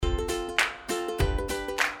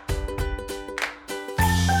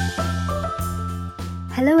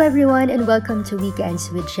Hello everyone and welcome to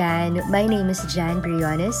Weekends with Jan. My name is Jan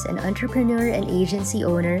Briones, an entrepreneur and agency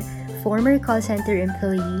owner, former call center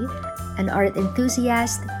employee, an art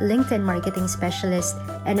enthusiast, LinkedIn marketing specialist,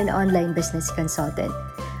 and an online business consultant.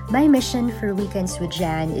 My mission for Weekends with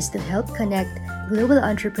Jan is to help connect global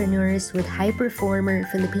entrepreneurs with high-performer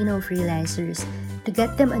Filipino freelancers to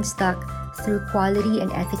get them unstuck through quality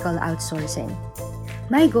and ethical outsourcing.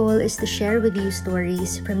 My goal is to share with you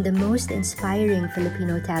stories from the most inspiring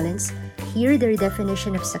Filipino talents, hear their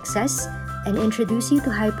definition of success, and introduce you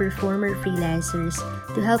to high-performer freelancers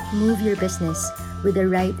to help move your business with the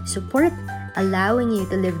right support, allowing you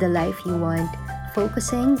to live the life you want,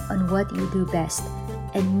 focusing on what you do best,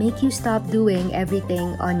 and make you stop doing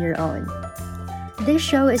everything on your own. This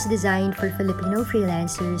show is designed for Filipino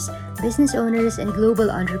freelancers, business owners, and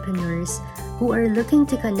global entrepreneurs who are looking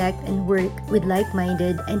to connect and work with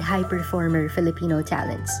like-minded and high-performer Filipino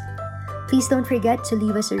talents. Please don't forget to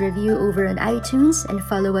leave us a review over on iTunes and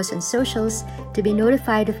follow us on socials to be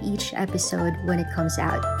notified of each episode when it comes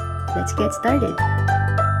out. Let's get started.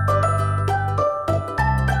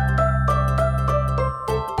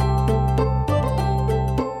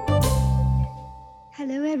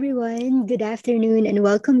 Hello everyone, good afternoon and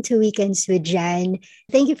welcome to Weekends with Jan.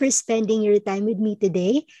 Thank you for spending your time with me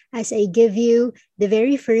today as I give you the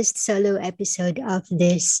very first solo episode of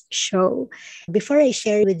this show. Before I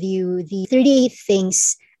share with you the 38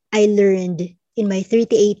 things I learned in my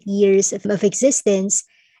 38 years of existence,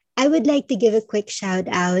 I would like to give a quick shout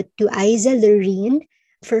out to Isa Lorene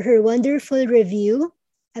for her wonderful review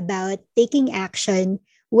about taking action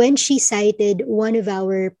when she cited one of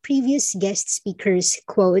our previous guest speakers'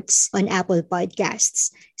 quotes on Apple Podcasts.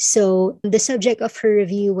 So the subject of her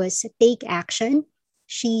review was take action.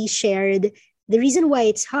 She shared the reason why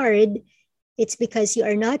it's hard, it's because you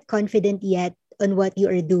are not confident yet on what you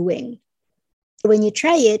are doing. When you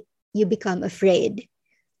try it, you become afraid.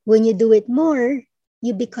 When you do it more,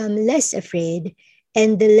 you become less afraid.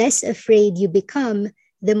 And the less afraid you become,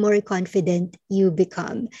 the more confident you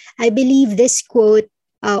become. I believe this quote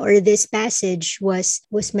or this passage was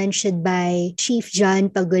mentioned by Chief John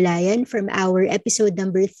Pagulayan from our episode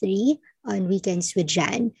number 3 on Weekends with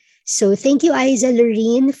Jan. So thank you, Isa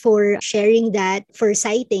Lorene, for sharing that, for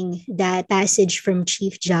citing that passage from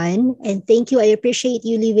Chief John. And thank you. I appreciate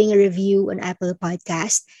you leaving a review on Apple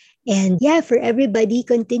Podcast. And yeah, for everybody,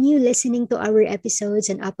 continue listening to our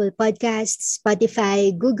episodes on Apple Podcasts,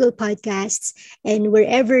 Spotify, Google Podcasts, and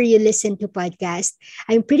wherever you listen to podcasts.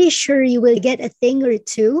 I'm pretty sure you will get a thing or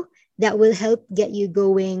two that will help get you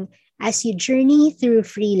going as you journey through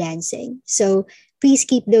freelancing. So please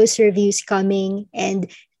keep those reviews coming.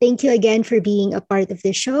 And thank you again for being a part of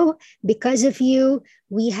the show. Because of you,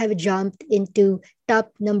 we have jumped into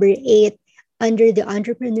top number 8 under the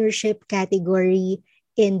entrepreneurship category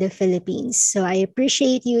in the Philippines. So I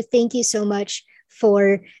appreciate you. Thank you so much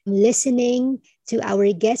for listening to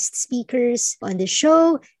our guest speakers on the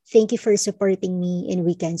show. Thank you for supporting me in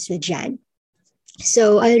Weekends with Jan.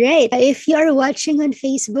 So, all right. If you are watching on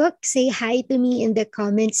Facebook, say hi to me in the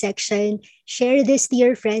comment section. Share this to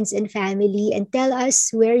your friends and family and tell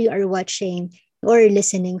us where you are watching or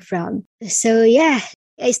listening from. So, yeah.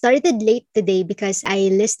 I started late today because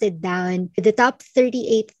I listed down the top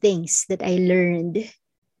 38 things that I learned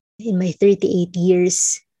in my 38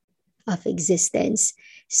 years of existence.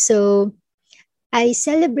 So I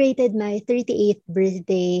celebrated my 38th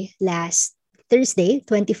birthday last Thursday,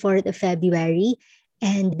 24th of February.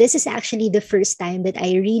 And this is actually the first time that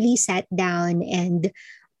I really sat down and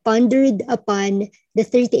pondered upon the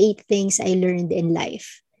 38 things I learned in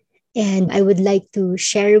life. And I would like to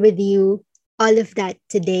share with you all of that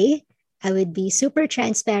today. I would be super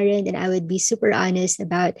transparent and I would be super honest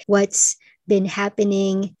about what's been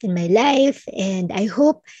happening in my life. And I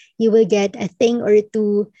hope you will get a thing or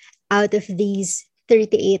two out of these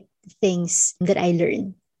 38 things that I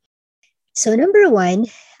learned. So number 1,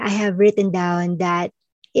 I have written down that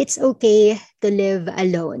it's okay to live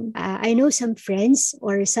alone. I know some friends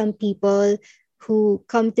or some people who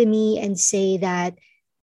come to me and say that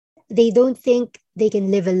they don't think they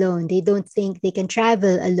can live alone. They don't think they can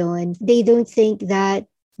travel alone. They don't think that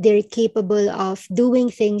they're capable of doing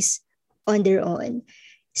things on their own.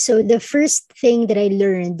 So the first thing that I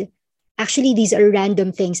learned, actually these are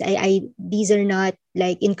random things. These are not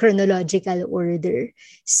like in chronological order.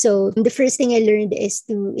 So the first thing I learned is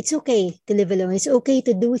it's okay to live alone. It's okay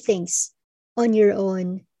to do things on your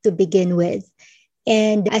own to begin with.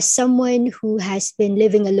 And as someone who has been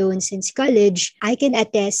living alone since college, I can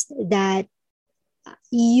attest that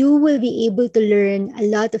you will be able to learn a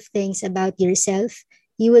lot of things about yourself.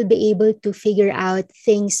 You will be able to figure out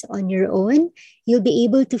things on your own. You'll be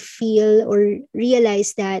able to feel or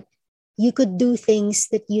realize that you could do things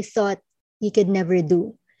that you thought you could never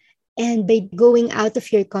do. And by going out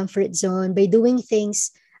of your comfort zone, by doing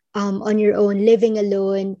things on your own, living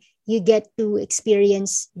alone, you get to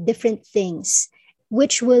experience different things,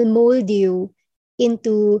 which will mold you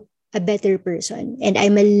into a better person. And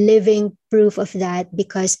I'm a living proof of that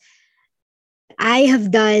because I have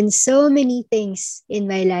done so many things in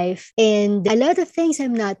my life, and a lot of things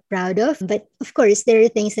I'm not proud of. But of course, there are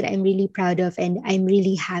things that I'm really proud of, and I'm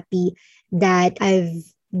really happy that I've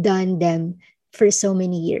done them for so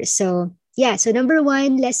many years. So, yeah, so number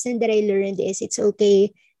one lesson that I learned is it's okay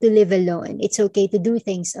to live alone. It's okay to do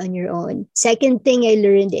things on your own. Second thing I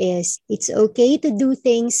learned is it's okay to do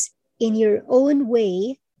things in your own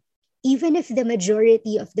way, even if the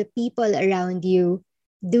majority of the people around you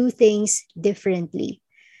do things differently.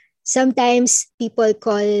 Sometimes people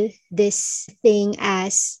call this thing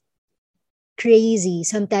as crazy.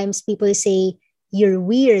 Sometimes people say you're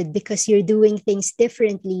weird because you're doing things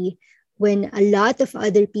differently when a lot of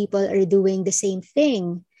other people are doing the same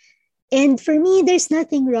thing. And for me, there's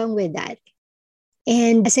nothing wrong with that.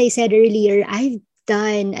 And as I said earlier, I've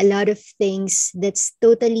done a lot of things that's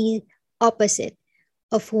totally opposite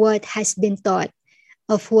of what has been taught,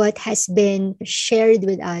 of what has been shared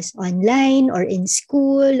with us online or in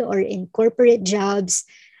school or in corporate jobs.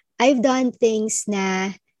 I've done things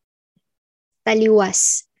na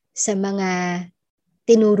taliwas sa mga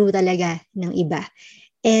tinuro talaga ng iba.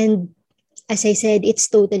 And as I said,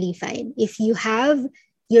 it's totally fine. If you have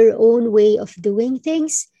your own way of doing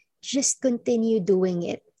things, just continue doing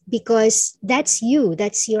it because that's you.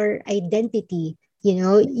 That's your identity. You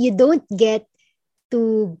know, you don't get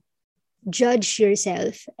to judge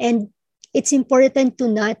yourself. And it's important to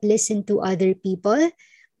not listen to other people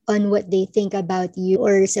on what they think about you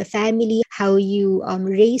or as a family, how you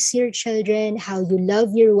raise your children, how you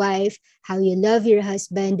love your wife, how you love your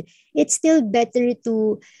husband. It's still better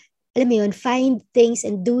to, alam mo yun, find things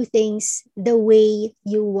and do things the way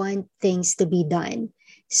you want things to be done.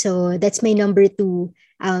 So that's my number two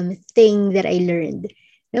thing that I learned.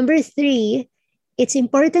 Number three, it's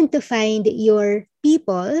important to find your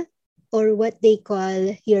people or what they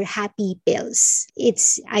call your happy pills.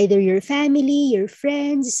 It's either your family, your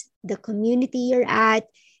friends, the community you're at,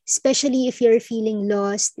 especially if you're feeling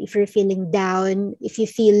lost, if you're feeling down, if you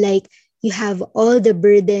feel like you have all the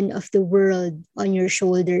burden of the world on your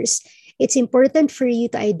shoulders. It's important for you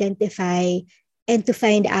to identify and to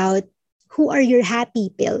find out who are your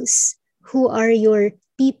happy pills, who are your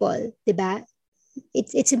people, diba?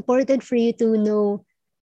 It's important for you to know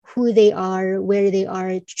who they are, where they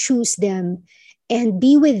are, choose them, and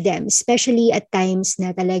be with them, especially at times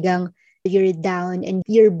na talagang you're down and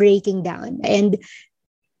you're breaking down. And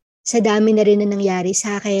sa dami na rin na nangyari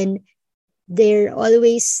sa akin, there are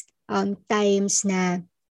always times na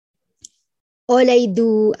all I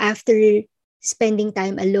do after spending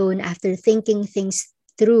time alone, after thinking things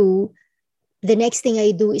through, the next thing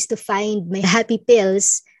I do is to find my happy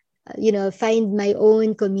pills, find my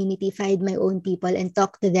own community, find my own people and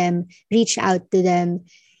talk to them, reach out to them,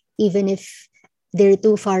 even if they're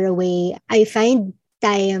too far away. I find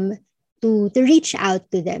time to reach out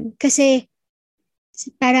to them. Kasi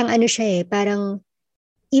parang ano siya parang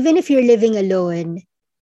even if you're living alone,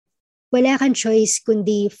 wala kang choice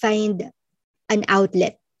kundi find an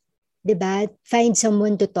outlet, diba? Find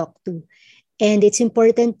someone to talk to. And it's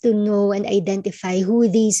important to know and identify who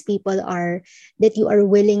these people are that you are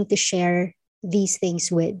willing to share these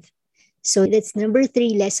things with. So that's number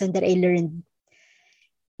three lesson that I learned.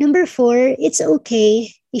 Number four, it's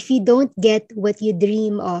okay if you don't get what you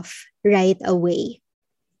dream of right away.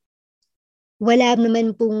 Wala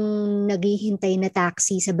naman pong naghihintay na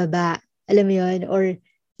taxi sa baba, alam mo yun, or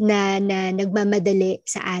na nagmamadali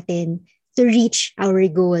sa atin to reach our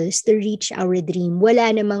goals, to reach our dream.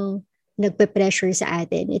 Wala namang nagpe-pressure sa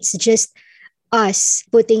atin. It's just us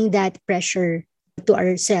putting that pressure to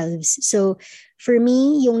ourselves. So for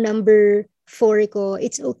me, yung number 4 ko,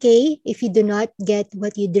 it's okay if you do not get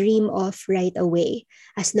what you dream of right away.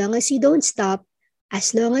 As long as you don't stop,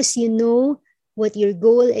 as long as you know what your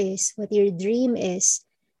goal is, what your dream is,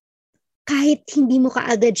 kahit hindi mo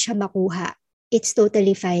kaagad siya makuha, it's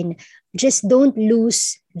totally fine. Just don't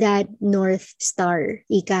lose that North Star.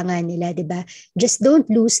 Ika nga nila, di ba? Just don't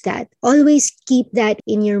lose that. Always keep that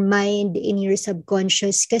in your mind, in your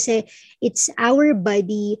subconscious kasi it's our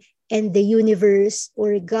body and the universe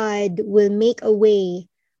or God will make a way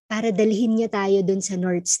para dalhin niya tayo dun sa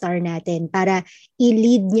North Star natin, para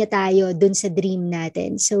i-lead niya tayo dun sa dream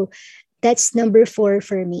natin. So that's number 4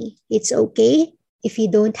 for me. It's okay if you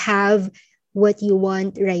don't have what you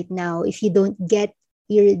want right now, if you don't get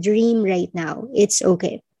your dream right now, it's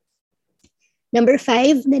okay. Number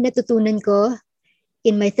 5 na natutunan ko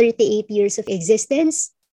in my 38 years of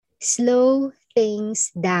existence, slow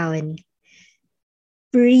things down.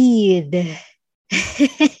 Breathe.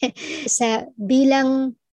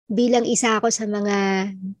 Bilang isa ako sa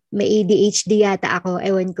mga may ADHD yata ako,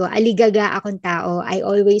 ewan ko, aligaga akong tao. I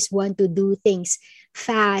always want to do things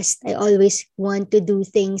fast. I always want to do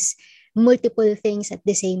things, multiple things at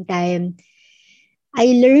the same time.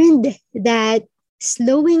 I learned that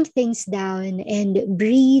slowing things down and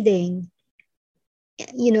breathing,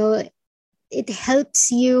 it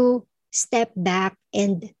helps you step back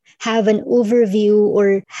and have an overview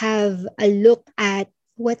or have a look at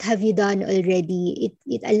what have you done already.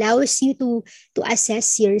 It allows you to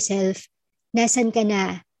assess yourself. Nasaan ka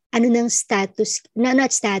na? Ano nang status?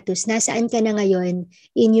 Not status. Nasaan ka na ngayon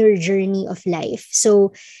in your journey of life?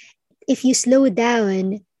 So, if you slow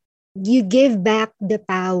down, you give back the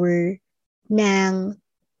power ng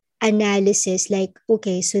analysis, like,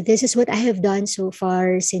 okay, so this is what I have done so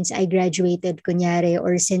far since I graduated, kunyari,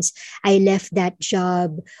 or since I left that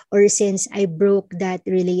job, or since I broke that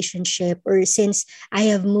relationship, or since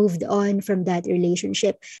I have moved on from that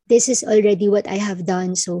relationship. This is already what I have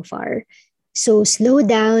done so far. So slow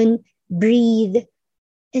down, breathe,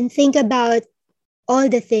 and think about all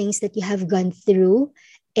the things that you have gone through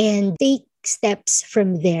and take steps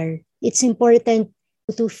from there. It's important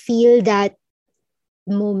to feel that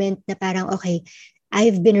moment na parang, okay,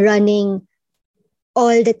 I've been running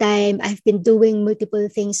all the time. I've been doing multiple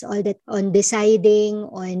things all that, on deciding,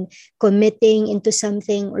 on committing into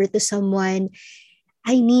something or to someone.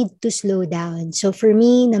 I need to slow down. So for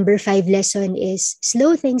me, number 5 lesson is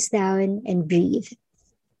slow things down and breathe.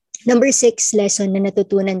 Number 6 lesson na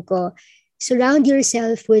natutunan ko, surround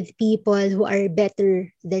yourself with people who are better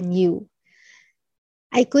than you.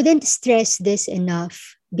 I couldn't stress this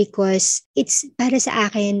enough because it's para sa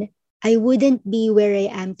akin, I wouldn't be where I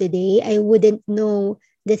am today. I wouldn't know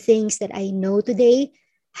the things that I know today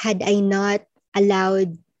had I not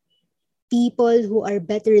allowed people who are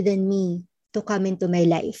better than me to come into my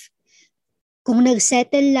life. Kung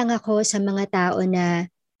nagsettle lang ako sa mga tao na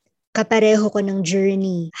kapareho ko ng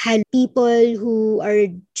journey, had people who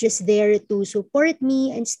are just there to support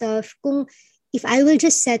me and stuff, if I will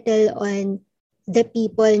just settle on the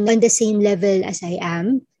people on the same level as I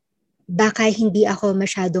am, baka hindi ako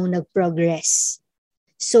masyadong nag-progress.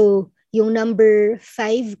 So, yung number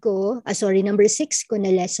 6 ko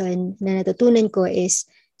na lesson na natutunan ko is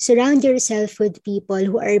surround yourself with people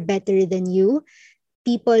who are better than you,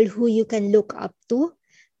 people who you can look up to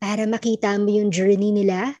para makita mo yung journey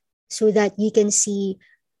nila so that you can see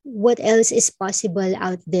what else is possible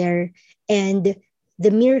out there. And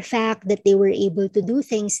the mere fact that they were able to do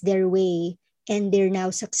things their way and they're now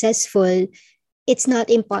successful, it's not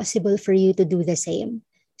impossible for you to do the same.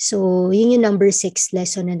 So, yun yung number 6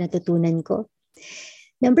 lesson na natutunan ko.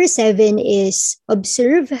 Number 7 is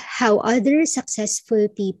observe how other successful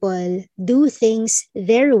people do things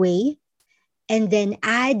their way and then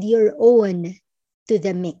add your own to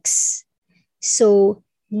the mix. So,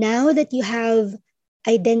 now that you have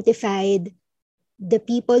identified the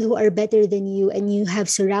people who are better than you and you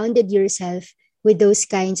have surrounded yourself with those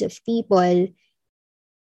kinds of people,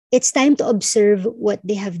 it's time to observe what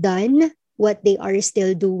they have done, what they are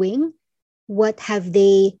still doing, what have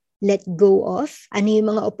they let go of, ano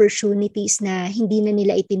yung mga opportunities na hindi na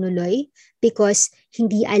nila itinuloy because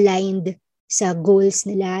hindi aligned sa goals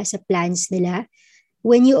nila, sa plans nila.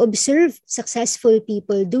 When you observe successful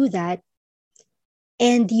people do that,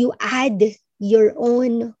 and you add your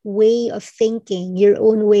own way of thinking, your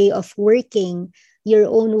own way of working, your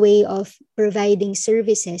own way of providing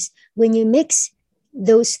services, when you mix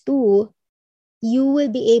those two, you will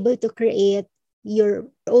be able to create your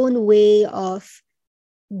own way of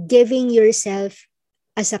giving yourself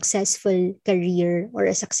a successful career or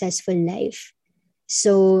a successful life.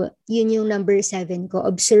 So, yun yung number 7 ko.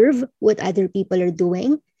 Observe what other people are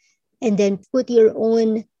doing and then put your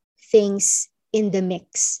own things in the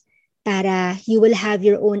mix para you will have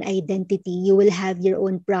your own identity, you will have your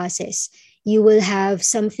own process, you will have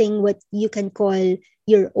something what you can call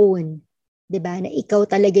your own. Diba? Na ikaw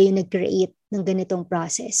talaga yung nag-create ng ganitong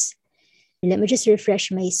process. Let me just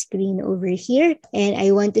refresh my screen over here. And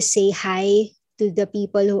I want to say hi to the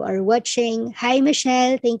people who are watching. Hi,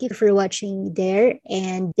 Michelle. Thank you for watching there.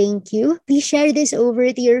 And thank you. Please share this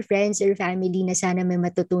over to your friends or family na sana may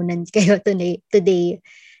matutunan kayo today.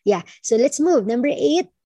 Yeah. So let's move. Number 8,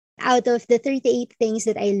 out of the 38 things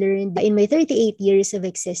that I learned in my 38 years of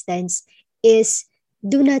existence is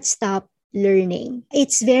do not stop learning.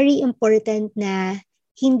 It's very important na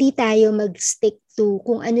hindi tayo mag-stick to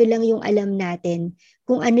kung ano lang yung alam natin,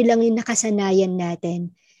 kung ano lang yung nakasanayan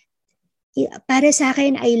natin. Para sa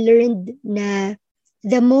akin, I learned na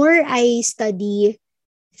the more I study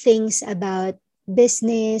things about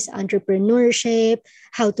business, entrepreneurship,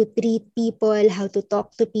 how to treat people, how to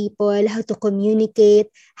talk to people, how to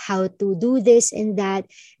communicate, how to do this and that,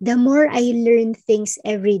 the more I learn things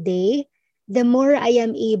every day, the more I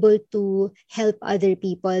am able to help other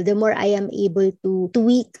people, the more I am able to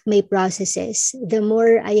tweak my processes, the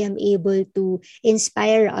more I am able to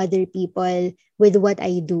inspire other people with what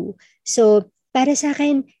I do. So, para sa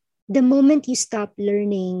akin, the moment you stop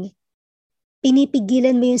learning,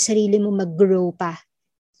 pinipigilan mo yung sarili mo mag-grow pa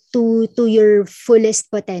to your fullest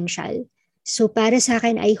potential. So para sa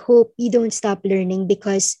akin, I hope you don't stop learning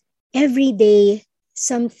because every day,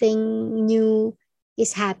 something new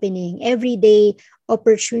is happening. Every day,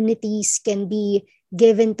 opportunities can be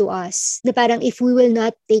given to us. Na parang if we will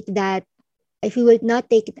not take that, if we will not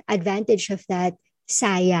take advantage of that,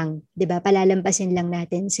 sayang, 'di ba? Palalampasin lang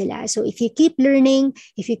natin sila. So if you keep learning,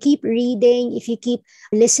 if you keep reading, if you keep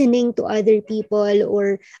listening to other people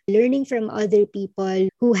or learning from other people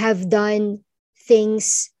who have done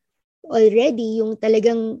things already, yung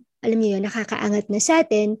talagang alam niyo yun, nakakaangat na sa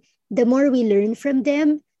atin, the more we learn from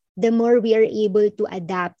them, the more we are able to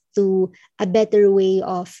adapt to a better way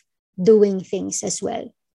of doing things as well.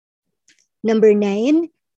 Number 9,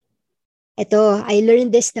 ito, I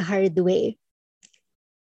learned this the hard way.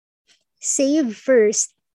 Save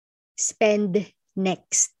first, spend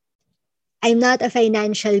next. I'm not a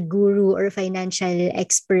financial guru or financial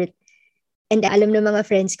expert. And alam ng mga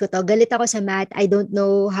friends ko to, galit ako sa math. I don't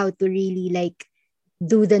know how to really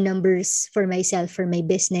do the numbers for myself, for my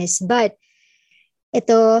business. But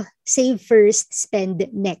ito, save first, spend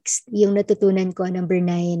next. Yung natutunan ko, number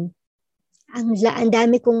 9. Ang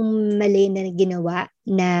dami kong mali na ginawa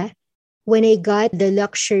na when I got the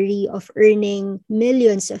luxury of earning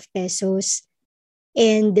millions of pesos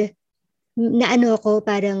and naano ko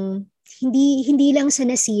parang hindi lang sa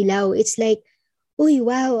nasilaw. It's like, uy,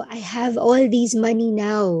 wow, I have all these money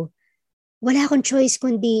now. Wala akong choice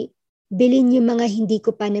kundi bilhin yung mga hindi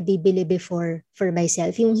ko pa nabibili before for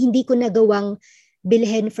myself. Yung hindi ko nagawang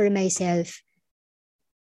bilhin for myself.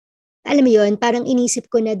 Alam mo yun, parang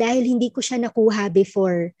inisip ko na dahil hindi ko siya nakuha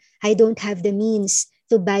before, I don't have the means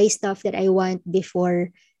to buy stuff that I want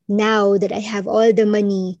before. Now that I have all the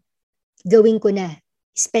money, gawin ko na.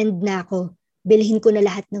 Spend na ako. Bilhin ko na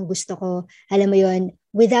lahat ng gusto ko. Alam mo yon,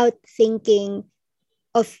 without thinking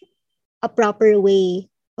of a proper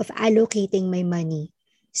way of allocating my money.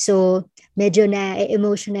 So, medyo na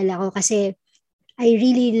emotional ako kasi I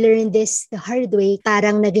really learned this the hard way.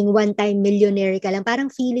 Parang naging one-time millionaire ka lang.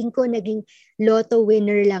 Parang feeling ko naging lotto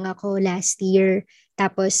winner lang ako last year.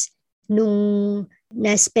 Tapos, nung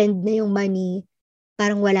na-spend na yung money,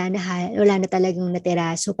 parang wala na talagang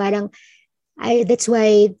natira. So parang, that's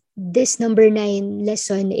why this number 9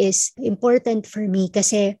 lesson is important for me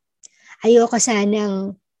kasi ayoko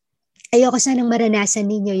sanang maranasan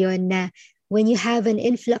ninyo yon na when you have an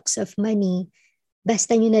influx of money,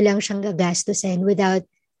 basta nyo na lang siyang gagastusin without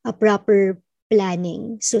a proper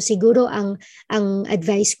planning. So siguro ang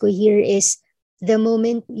advice ko here is the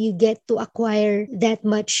moment you get to acquire that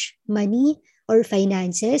much money or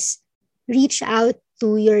finances, reach out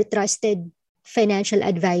to your trusted financial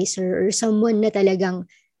advisor or someone na talagang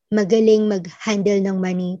magaling mag-handle ng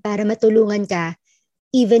money para matulungan ka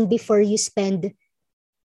even before you spend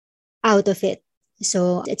out of it.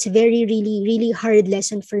 So it's a very, really, really hard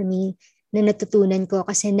lesson for me na natutunan ko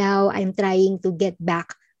kasi now I'm trying to get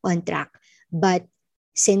back on track. But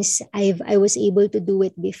since I was able to do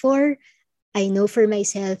it before, I know for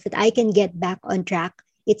myself that I can get back on track.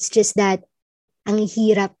 It's just that ang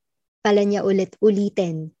hirap pala niya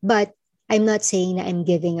ulitin. But I'm not saying na I'm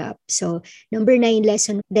giving up. So number 9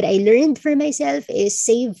 lesson that I learned for myself is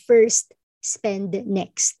save first, spend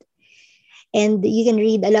next. And you can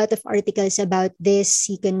read a lot of articles about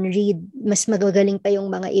this. You can read, mas magagaling pa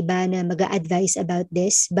yung mga iba na mag-a-advise about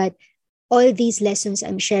this. But all these lessons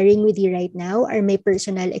I'm sharing with you right now are my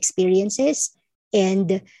personal experiences.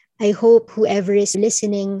 And I hope whoever is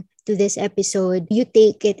listening to this episode, you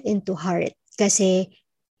take it into heart. Kasi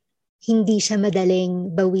hindi siya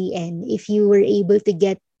madaling bawiin. If you were able to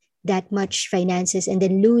get that much finances and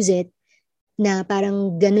then lose it, na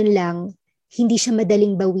parang ganun lang, hindi siya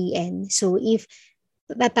madaling bawiin. So if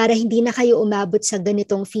para hindi na kayo umabot sa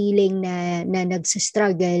ganitong feeling na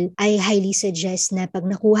nagsastruggle, I highly suggest na pag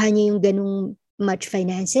nakuha niyo yung ganung much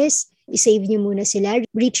finances, i-save niyo muna sila.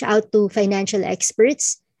 Reach out to financial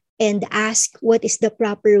experts and ask what is the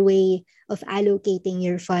proper way of allocating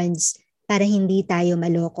your funds para hindi tayo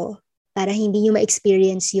maloko, para hindi nyo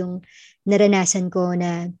ma-experience yung naranasan ko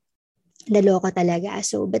na naloko talaga.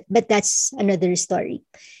 So, but that's another story.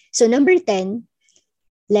 So number 10,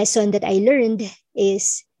 lesson that I learned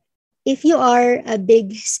is if you are a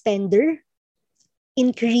big spender,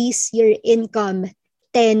 increase your income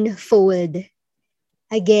tenfold.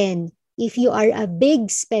 Again, if you are a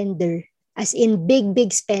big spender, as in big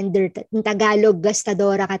spender, in Tagalog,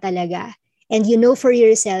 gastadora ka talaga, and you know for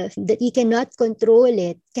yourself that you cannot control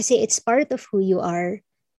it kasi it's part of who you are,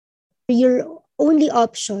 your only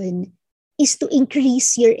option is to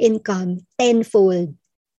increase your income tenfold.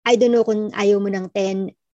 I don't know kung ayaw mo ng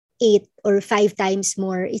 10, 8, or 5 times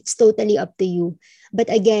more. It's totally up to you.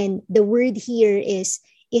 But again, the word here is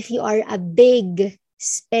if you are a big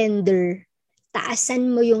spender,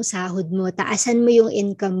 taasan mo yung sahod mo, taasan mo yung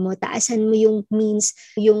income mo, taasan mo yung means,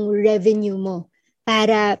 yung revenue mo.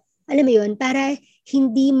 Para, alam mo yun, para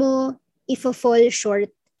hindi mo ifo-fall short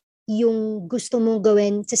yung gusto mong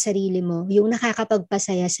gawin sa sarili mo, yung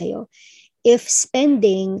nakakapagpasaya sa'yo. If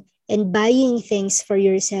spending and buying things for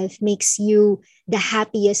yourself makes you the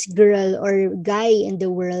happiest girl or guy in the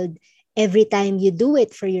world every time you do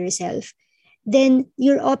it for yourself, then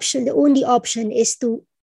your option, the only option is to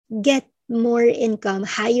get more income,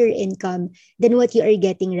 higher income than what you are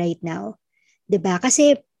getting right now. 'Di ba?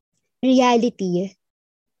 Kasi reality,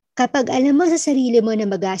 kapag alam mo sa sarili mo na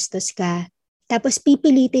magastos ka, tapos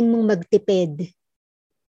pipilitin mong magtipid,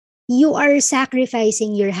 you are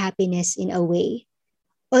sacrificing your happiness in a way.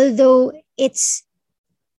 Although it's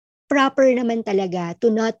proper naman talaga to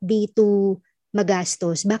not be too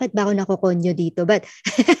magastos. Bakit ba ako nakokonyo dito? But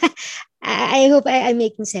I hope I'm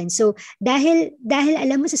making sense. So dahil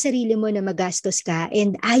alam mo sa sarili mo na magastos ka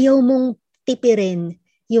and ayaw mong tipirin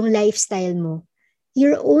yung lifestyle mo,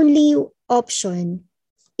 your only option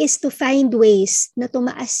is to find ways na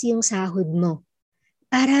tumaas yung sahod mo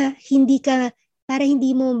para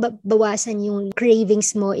hindi mo bawasan yung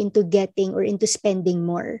cravings mo into getting or into spending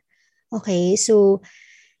more. Okay? So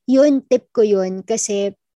yun, tip ko yun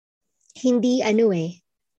kasi hindi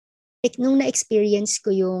like nung na-experience ko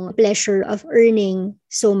yung pleasure of earning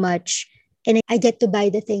so much and I get to buy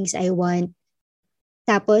the things I want.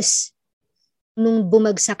 Tapos, nung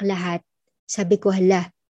bumagsak lahat, sabi ko, hala,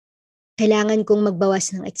 kailangan kong magbawas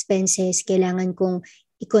ng expenses, kailangan kong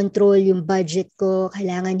i-control yung budget ko,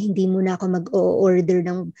 kailangan hindi muna ako mag-order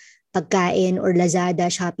ng pagkain or Lazada,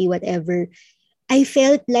 Shopee, whatever. I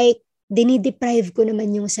felt like dinideprive ko naman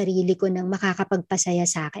yung sarili ko ng makakapagpasaya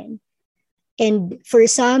sa akin. And for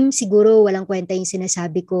some, siguro walang kwenta yung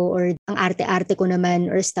sinasabi ko or ang arte-arte ko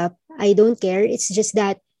naman or stuff. I don't care. It's just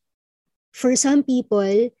that for some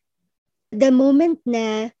people, the moment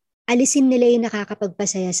na alisin nila yung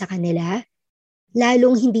nakakapagpasaya sa kanila,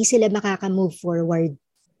 lalong hindi sila makaka-move forward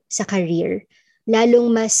sa career.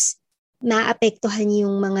 Lalong mas maapektuhan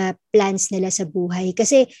yung mga plans nila sa buhay.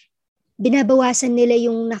 Kasi binabawasan nila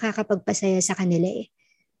yung nakakapagpasaya sa kanila eh.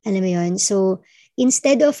 Alam mo yun? So,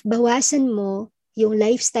 instead of bawasan mo yung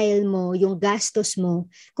lifestyle mo, yung gastos mo,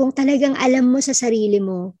 kung talagang alam mo sa sarili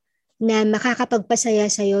mo na makakapagpasaya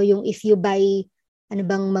sa'yo yung if you buy, ano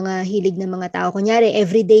bang mga hilig ng mga tao, kunyari,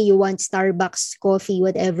 everyday you want Starbucks, coffee,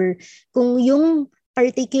 whatever, kung yung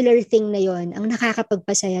particular thing na yon ang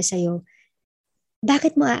nakakapagpasaya sa'yo,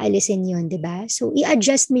 bakit mo aalisin yun, di ba? So,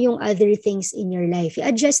 i-adjust mo yung other things in your life.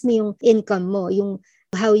 I-adjust mo yung income mo, yung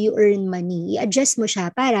how you earn money. I-adjust mo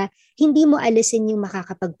siya para hindi mo alisin yung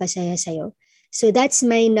makakapagpasaya sa'yo. So, that's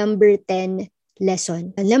my number 10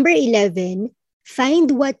 lesson. Number 11, find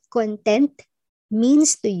what content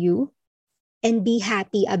means to you and be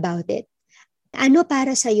happy about it. Ano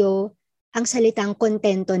para sa'yo ang salitang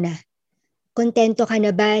kontento na? Kontento ka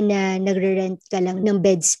na ba na nagre-rent ka lang ng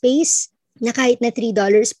bed space? Na kahit na $3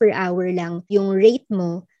 per hour lang yung rate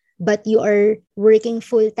mo, but you are working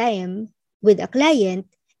full-time with a client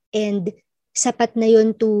and sapat na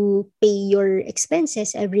yun to pay your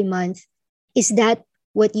expenses every month, is that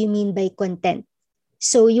what you mean by content?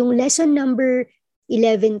 So yung lesson number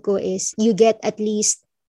 11 ko is you get at least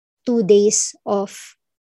 2 days off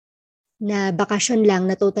na bakasyon lang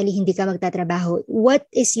na totally hindi ka magtatrabaho. What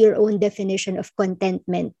is your own definition of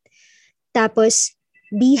contentment? Tapos,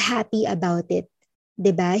 be happy about it.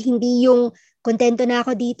 'Di ba? Hindi yung kontento na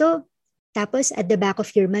ako dito, tapos at the back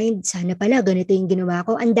of your mind, sana pala ganito yung ginawa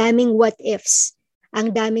ko. Ang daming what ifs.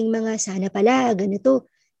 Ang daming mga sana pala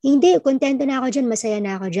ganito. Hindi, kontento na ako dyan, masaya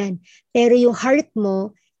na ako dyan. Pero yung heart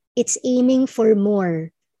mo, it's aiming for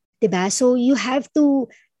more. 'Di ba? So you have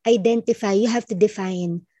to identify, you have to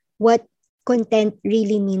define what content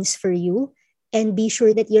really means for you and be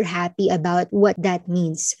sure that you're happy about what that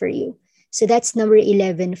means for you. So that's number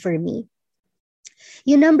 11 for me.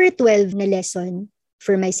 Yung number 12 na lesson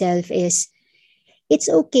for myself is it's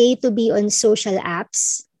okay to be on social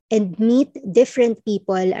apps and meet different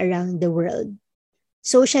people around the world.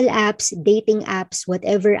 Social apps, dating apps,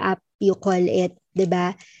 whatever app you call it,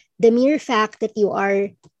 diba? The mere fact that you are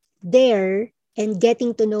there and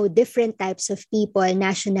getting to know different types of people,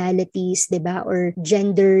 nationalities, diba? Or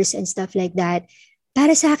genders and stuff like that,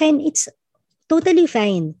 para sa akin, it's totally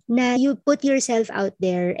fine na you put yourself out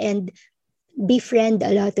there and befriend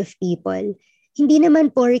a lot of people. Hindi naman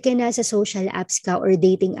porke nasa social apps ka or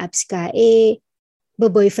dating apps ka,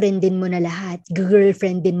 boyfriend din mo na lahat,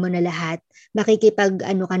 girlfriend din mo na lahat, makikipag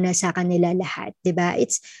ano ka na sa kanila lahat, 'di ba?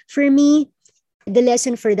 It's for me, the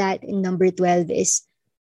lesson for that in number 12 is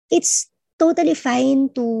it's totally fine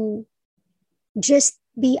to just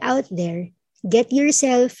be out there. Get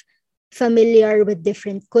yourself familiar with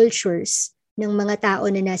different cultures ng mga tao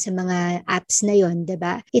na nasa mga apps na yon, 'di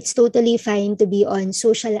ba? It's totally fine to be on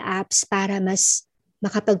social apps para mas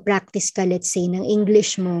makapag-practice ka, let's say, ng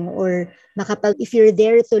English mo, or if you're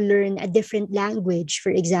there to learn a different language, for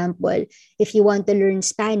example, if you want to learn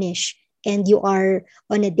Spanish and you are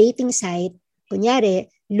on a dating site, kunyari,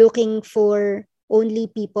 looking for only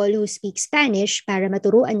people who speak Spanish para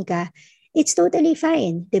maturuan ka, it's totally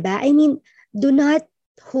fine, 'di ba? I mean, do not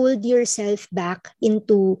hold yourself back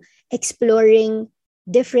into exploring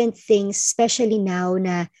different things, especially now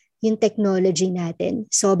na yung technology natin.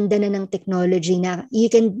 Sobra na ng technology na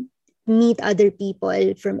you can meet other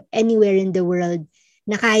people from anywhere in the world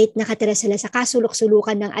na kahit nakatira sila sa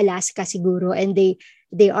kasulok-sulukan ng Alaska siguro and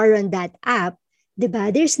they are on that app, 'di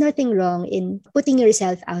ba? There's nothing wrong in putting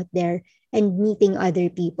yourself out there and meeting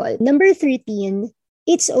other people. Number 13,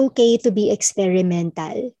 it's okay to be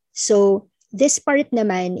experimental. So, this part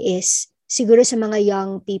naman is siguro sa mga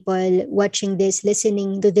young people watching this,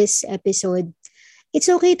 listening to this episode, it's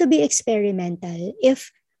okay to be experimental.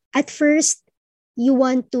 If at first you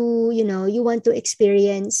want to, you want to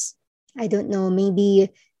experience, I don't know, maybe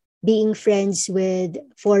being friends with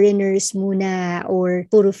foreigners muna or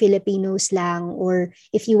puro Filipinos lang, or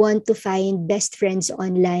if you want to find best friends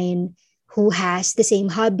online who has the same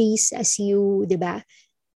hobbies as you, 'di ba?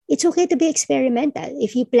 It's okay to be experimental.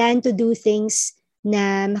 If you plan to do things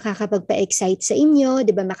na makakapagpa-excite sa inyo,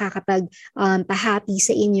 'di ba, pahappy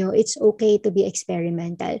sa inyo, it's okay to be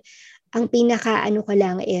experimental. Ang pinaka-ano ko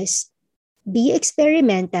lang is be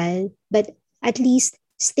experimental, but at least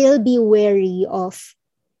still be wary of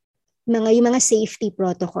yung mga safety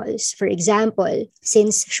protocols. For example,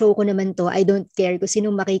 since show ko naman to, I don't care kung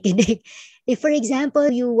sinong makikinig. If for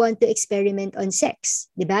example, you want to experiment on sex,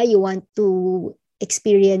 'di ba? You want to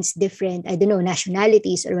experience different, I don't know,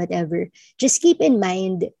 nationalities or whatever, just keep in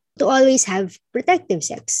mind to always have protective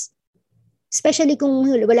sex. Especially kung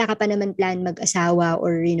wala ka pa naman plan mag-asawa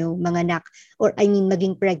or, manganak, or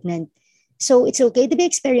maging pregnant. So it's okay to be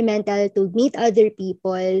experimental, to meet other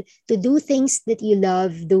people, to do things that you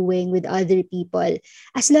love doing with other people,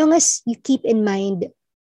 as long as you keep in mind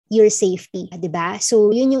your safety, 'di ba?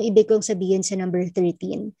 So yun yung ibig kong sabihin sa number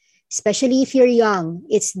 13. Especially if you're young,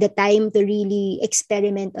 it's the time to really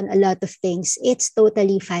experiment on a lot of things. It's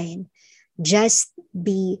totally fine. Just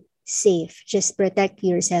be safe. Just protect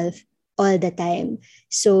yourself all the time.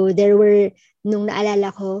 So nung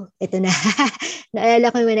naalala ko, ito na, naalala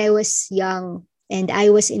ko when I was young and I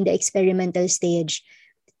was in the experimental stage,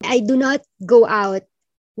 I do not go out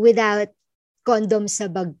without condoms sa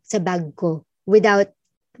bag ko.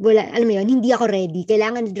 Alam mo yun, hindi ako ready.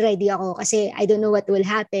 Kailangan ready ako kasi I don't know what will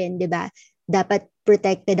happen, di ba? Dapat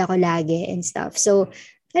protected ako lagi and stuff. So,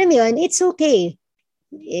 alam mo yun, it's okay.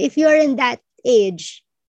 If you're in that age,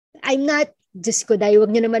 I'm not, Diyos ko, dahil wag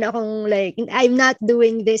nyo naman akong I'm not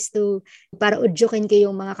doing this para udyukin ko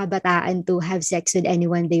yung mga kabataan to have sex with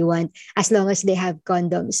anyone they want as long as they have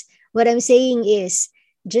condoms. What I'm saying is,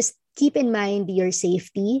 just keep in mind your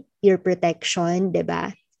safety, your protection, di ba?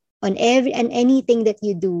 On anything that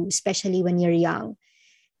you do, especially when you're young.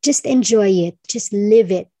 Just enjoy it. Just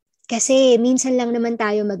live it. Kasi minsan lang naman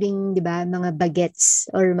tayo maging, 'di ba, mga bagets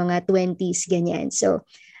or mga 20s ganyan. So,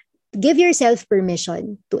 give yourself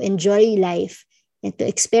permission to enjoy life and to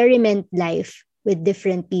experiment life with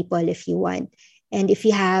different people if you want. And if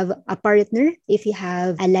you have a partner, if you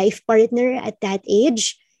have a life partner at that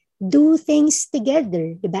age, do things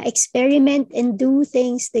together, 'di ba? Experiment and do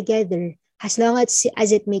things together. As long as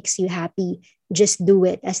it makes you happy, just do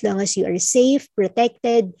it. As long as you are safe,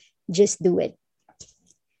 protected, just do it.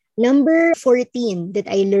 Number 14 that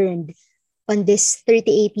I learned on this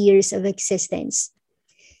 38 years of existence.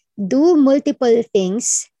 Do multiple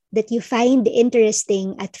things that you find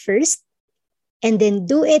interesting at first, and then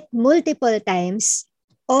do it multiple times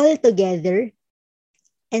all together,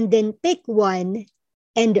 and then pick one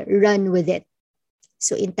and run with it.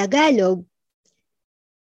 So in Tagalog,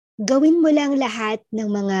 gawin mo lang lahat ng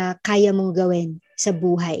mga kaya mong gawin sa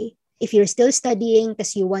buhay. If you're still studying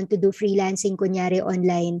kasi you want to do freelancing, kunyari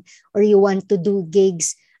online, or you want to do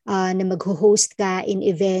gigs na mag-host ka in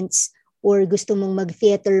events, or gusto mong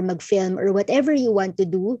mag-theater, mag-film, or whatever you want to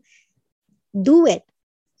do it.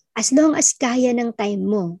 As long as kaya ng time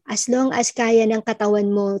mo, as long as kaya ng katawan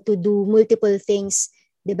mo to do multiple things,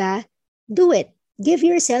 di ba? Do it. Give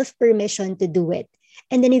yourself permission to do it.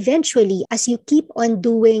 And then eventually, as you keep on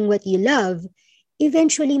doing what you love,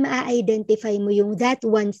 eventually maa-identify mo yung that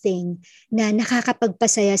one thing na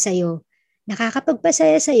nakakapagpasaya sa'yo.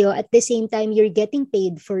 Nakakapagpasaya sa'yo, at the same time, you're getting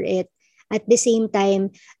paid for it. At the same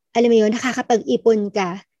time, alam mo yun, nakakapag-ipon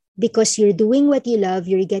ka because you're doing what you love,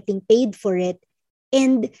 you're getting paid for it,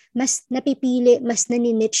 and mas napipili, mas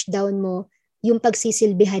nani-niche down mo yung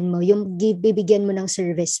pagsisilbihan mo, yung bibigyan mo ng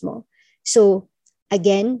service mo. So,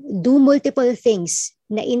 again, do multiple things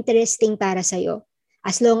na interesting para sa'yo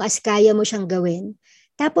as long as kaya mo siyang gawin.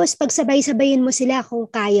 Tapos, pagsabay-sabayin mo sila kung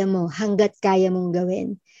kaya mo, hanggat kaya mong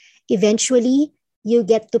gawin. Eventually, you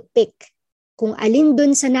get to pick kung alin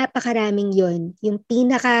dun sa napakaraming yon,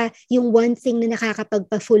 yung one thing na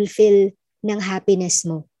nakakapagpa-fulfill ng happiness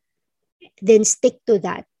mo. Then stick to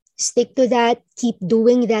that. Stick to that, keep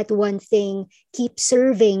doing that one thing, keep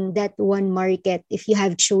serving that one market if you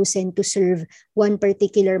have chosen to serve one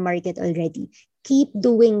particular market already. Keep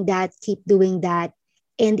doing that,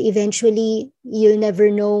 and eventually, you'll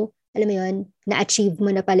never know, alam mo yun, na-achieve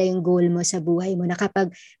mo na pala yung goal mo sa buhay mo,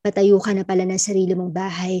 nakapagpatayo ka na pala ng sarili mong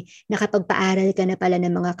bahay, nakapagpaaral ka na pala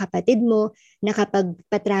ng mga kapatid mo,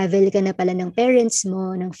 nakapagpa-travel ka na pala ng parents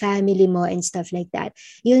mo, ng family mo, and stuff like that.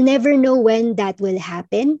 You'll never know when that will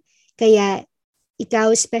happen. Kaya ikaw,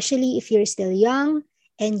 especially if you're still young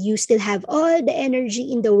and you still have all the energy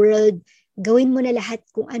in the world, gawin mo na lahat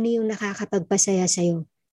kung ano yung nakakapagpasaya sa'yo.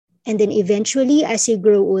 And then eventually, as you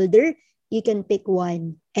grow older, you can pick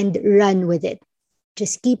one and run with it.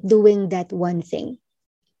 Just keep doing that one thing.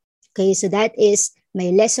 Okay, so that is my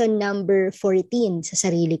lesson number 14 sa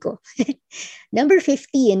sarili ko. Number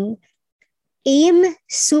 15, aim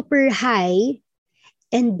super high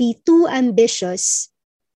and be too ambitious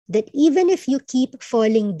that even if you keep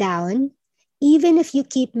falling down, even if you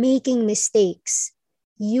keep making mistakes,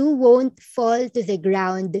 you won't fall to the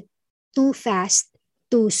ground too fast,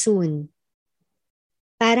 too soon.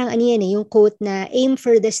 Parang ano yan yung quote na aim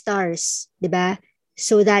for the stars, di ba?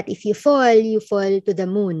 So that if you fall to the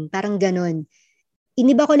moon. Parang ganon.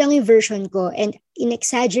 Iniba ko lang yung version ko and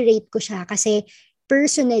in-exaggerate ko siya kasi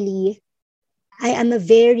personally, I am a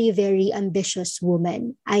very, very ambitious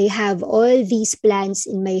woman. I have all these plans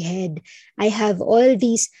in my head. I have all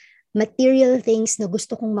these material things na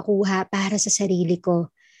gusto kong makuha para sa sarili ko.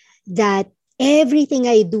 That everything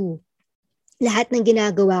I do, lahat ng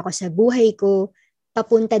ginagawa ko sa buhay ko,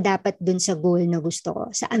 papunta dapat dun sa goal na gusto ko,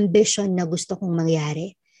 sa ambition na gusto kong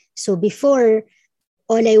mangyari. So before,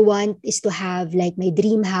 all I want is to have like my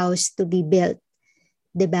dream house to be built.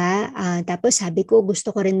 Diba? Tapos sabi ko,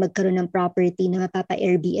 gusto ko rin magkaroon ng property na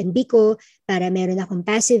mapapa-Airbnb ko para meron akong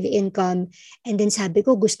passive income. And then sabi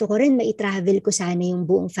ko, gusto ko rin mai-travel ko sana yung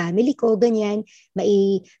buong family ko, ganyan.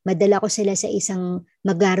 Madala ko sila sa isang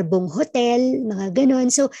magarbong hotel, mga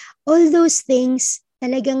ganon. So all those things,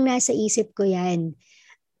 talagang nasa isip ko yan.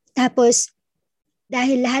 Tapos,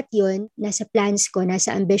 dahil lahat yon nasa plans ko,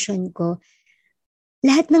 nasa ambition ko,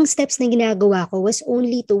 lahat ng steps na ginagawa ko was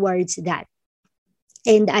only towards that.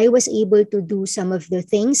 And I was able to do some of the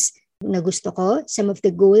things na gusto ko, some of the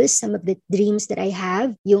goals, some of the dreams that I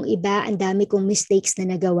have. Yung iba, ang dami kong mistakes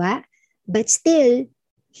na nagawa. But still,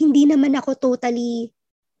 hindi naman ako totally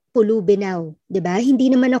pulubinaw, di ba? Hindi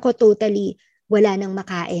naman ako totally wala nang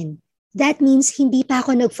makain. That means hindi pa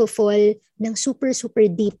ako nagfo-fall ng super, super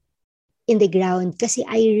deep in the ground kasi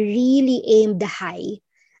I really aimed high.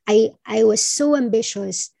 I was so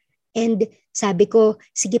ambitious and sabi ko,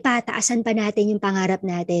 sige pa, taasan pa natin yung pangarap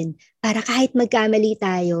natin para kahit magkamali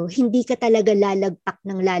tayo, hindi ka talaga lalagpak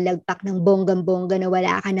ng bonggang-bongga na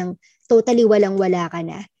wala ka ng, totally walang-wala ka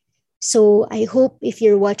na. So I hope if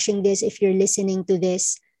you're watching this, if you're listening to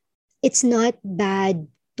this, it's not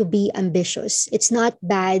bad to be ambitious. It's not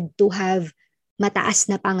bad to have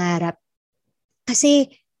mataas na pangarap.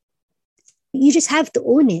 Kasi you just have to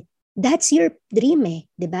own it. That's your dream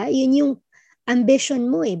di ba? Yun yung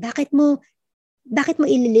ambition mo Bakit mo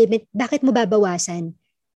ililimit, bakit mo babawasan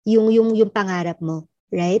yung pangarap mo,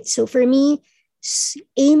 right? So for me,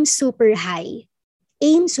 aim super high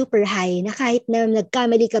aim super high na kahit na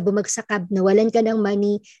nagkamali ka, bumagsak ka, nawalan ka ng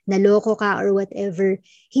money, naloko ka or whatever,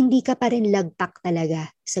 hindi ka pa rin lagpak talaga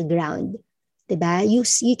sa ground. Diba? You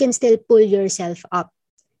can still pull yourself up.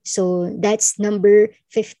 So that's number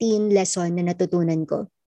 15 lesson na natutunan ko.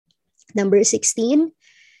 Number 16,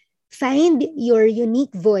 find your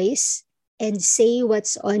unique voice and say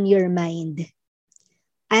what's on your mind.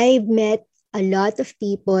 I've met a lot of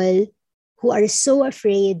people who are so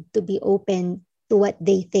afraid to be open to what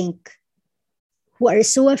they think, who are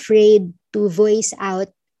so afraid to voice out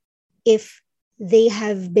if they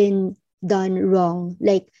have been done wrong.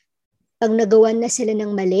 Like, pag nagawan na sila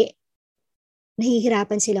ng mali,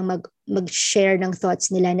 nahihirapan silang mag-share ng thoughts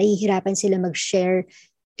nila, nahihirapan silang mag-share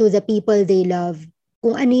to the people they love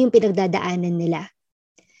kung ano yung pinagdadaanan nila.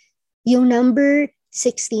 Yung number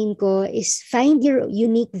 16 ko is find your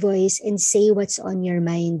unique voice and say what's on your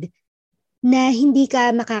mind. Na hindi ka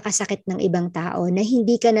makakasakit ng ibang tao, na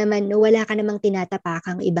hindi ka naman, wala ka namang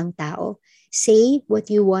tinatapakang ibang tao. Say what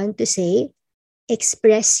you want to say,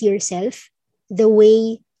 express yourself the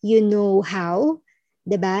way you know how,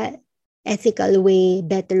 diba? Ethical way,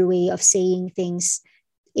 better way of saying things.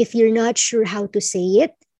 If you're not sure how to say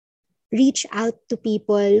it, reach out to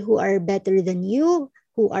people who are better than you,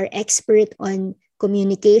 who are expert on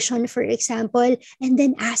communication, for example, and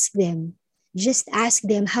then ask them. Just ask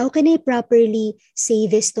them, how can I properly say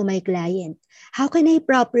this to my client? How can I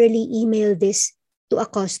properly email this to a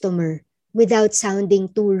customer without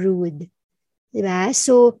sounding too rude? Diba?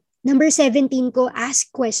 So, number 17 ko,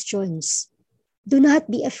 ask questions. Do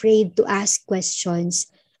not be afraid to ask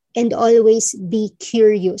questions and always be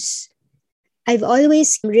curious. I've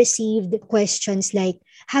always received questions like,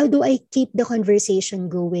 how do I keep the conversation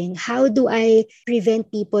going? How do I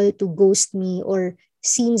prevent people to ghost me or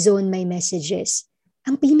scene zone my messages?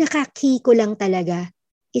 Ang pinaka-key ko lang talaga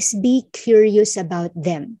is be curious about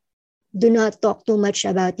them. Do not talk too much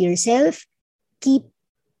about yourself. Keep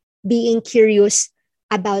being curious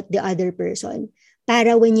about the other person.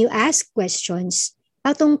 Para when you ask questions,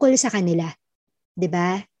 patungkol sa kanila.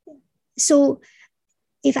 Diba? So,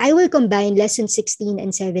 if I will combine lesson 16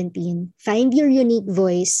 and 17, find your unique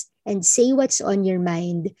voice and say what's on your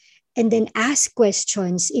mind, and then ask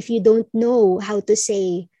questions if you don't know how to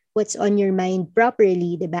say what's on your mind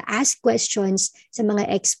properly, diba? Ask questions sa mga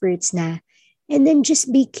experts na. And then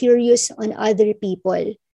just be curious on other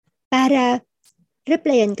people para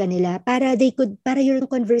replyan ka nila, para your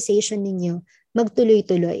conversation ninyo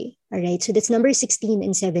magtuloy-tuloy. Alright, so that's number 16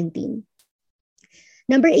 and 17.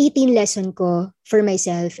 Number 18 lesson ko for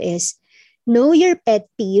myself is know your pet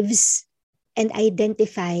peeves and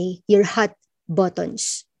identify your hot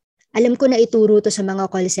buttons. Alam ko na ituro to sa mga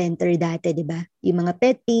call center dati, di ba? Yung mga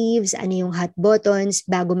pet peeves, ano yung hot buttons,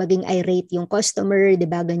 bago maging irate yung customer, di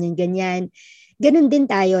ba? Ganyan-ganyan. Ganun din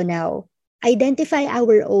tayo now. Identify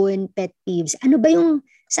our own pet peeves. Ano ba yung,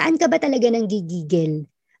 saan ka ba talaga nang gigigil?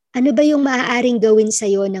 Ano ba yung maaaring gawin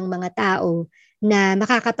sa'yo ng mga tao na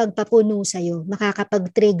makakapagpapuno sa'yo,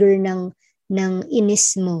 makakapag-trigger ng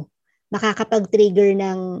inis mo, makakapag-trigger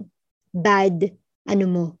ng bad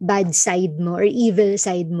side mo or evil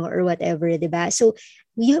side mo or whatever, diba? So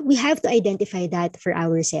we have to identify that for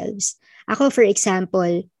ourselves. Ako, for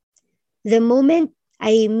example, the moment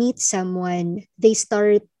I meet someone, they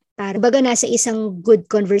start, baga nasa isang good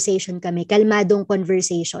conversation kami, kalmadong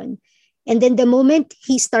conversation. And then the moment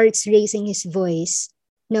he starts raising his voice,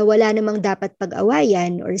 na wala namang dapat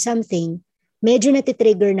pag-awayan or something, medyo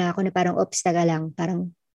natitrigger na ako na parang, oops, taga lang,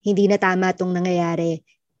 parang hindi na tama itong nangyayari.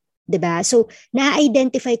 Diba? So,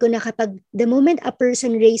 na-identify ko na kapag the moment a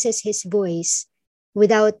person raises his voice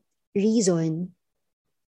without reason,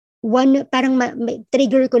 parang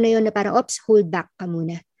trigger ko na yun na parang, oops, hold back ka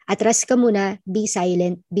muna. Atras ka muna, be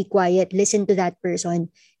silent, be quiet, listen to that person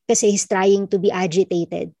kasi he's trying to be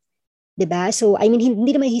agitated. Diba? So, I mean,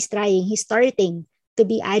 hindi naman he's trying, he's starting to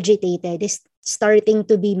be agitated, is starting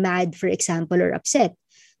to be mad, for example, or upset.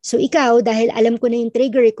 So ikaw, dahil alam ko na yung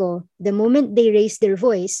trigger ko, the moment they raise their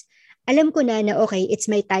voice, alam ko na okay, it's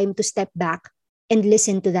my time to step back and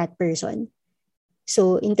listen to that person.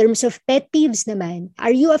 So in terms of pet peeves naman,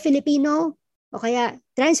 are you a Filipino? O kaya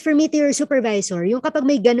transfer me to your supervisor. Yung kapag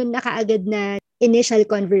may ganun na kaagad na initial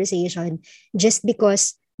conversation, just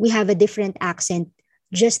because we have a different accent,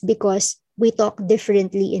 just because we talk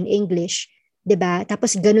differently in English, 'di ba?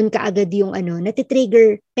 Tapos ganun kaagad yung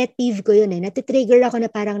natitrigger, pet peeve ko yun natitrigger ako na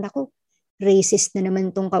parang, naku, racist na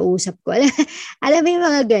naman tong kausap ko. Alam mo yung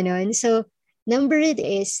mga ganun. So, number it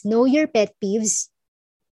is, know your pet peeves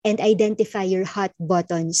and identify your hot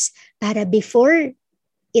buttons para before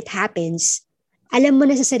it happens, alam mo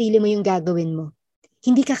na sa sarili mo yung gagawin mo.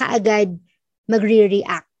 Hindi ka kaagad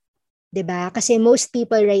magre-react. 'Di ba? Kasi most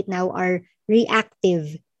people right now are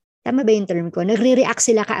reactive. Tama ba yung term ko? Nagre-react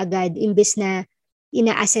sila kaagad imbes na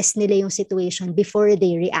ina-assess nila yung situation before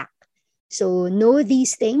they react. So know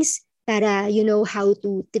these things para you know how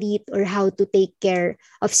to treat or how to take care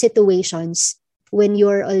of situations when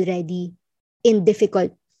you're already in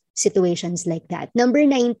difficult situations like that. Number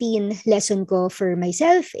 19 lesson ko for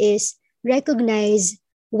myself is recognize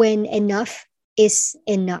when enough is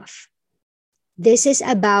enough. This is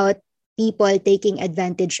about people taking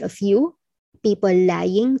advantage of you, people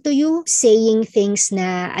lying to you, saying things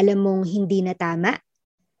na alam mong hindi na tama,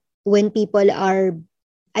 when people are,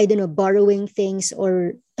 I don't know, borrowing things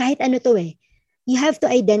or kahit ano to eh. You have to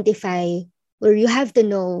identify or you have to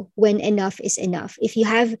know when enough is enough. If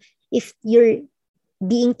you're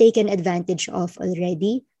being taken advantage of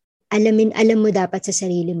already, alam mo dapat sa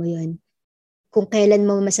sarili mo yun. Kung kailan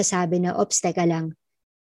mo masasabi na, ops, teka lang,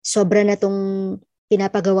 sobra na tong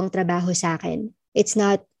pinapagawang trabaho sa akin. It's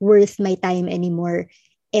not worth my time anymore.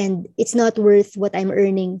 And it's not worth what I'm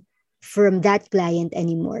earning from that client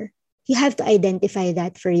anymore. You have to identify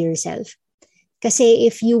that for yourself. Kasi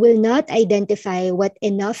if you will not identify what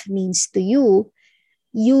enough means to you,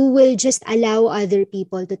 you will just allow other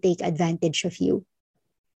people to take advantage of you.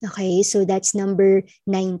 Okay, so that's number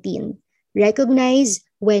 19. Recognize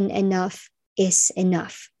when enough is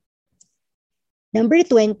enough. Number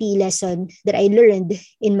 20 lesson that I learned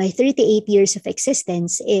in my 38 years of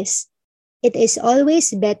existence is it is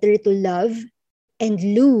always better to love and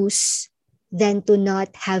lose than to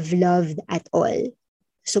not have loved at all.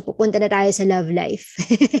 So pupunta na tayo sa love life.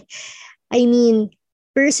 I mean,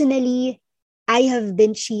 personally, I have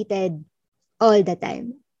been cheated all the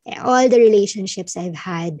time. All the relationships I've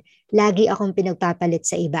had, lagi akong pinagpapalit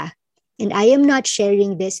sa iba. And I am not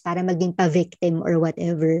sharing this para maging pa-victim or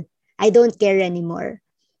whatever. I don't care anymore.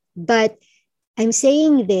 But I'm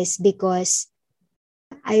saying this because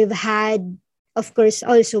I've had, of course,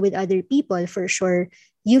 also with other people, for sure,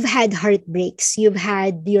 you've had heartbreaks. You've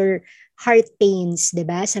had your heart pains,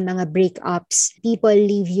 diba? Sa mga breakups. People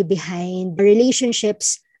leave you behind.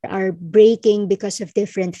 Relationships are breaking because of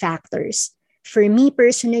different factors. For me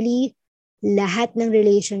personally, lahat ng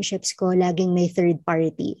relationships ko laging may third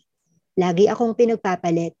party. Lagi akong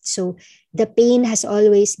pinagpapalit. So the pain has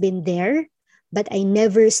always been there, but I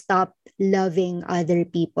never stopped loving other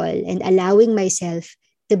people and allowing myself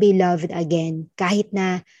to be loved again. Kahit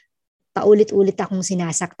na paulit-ulit akong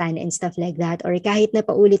sinasaktan and stuff like that, or kahit na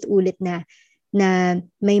paulit-ulit na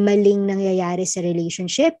may maling nangyayari sa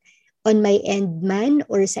relationship, on my end man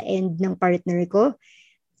or sa end ng partner ko,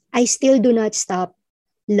 I still do not stop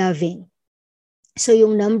loving. So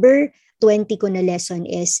yung number 20 ko na lesson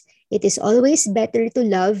is, it is always better to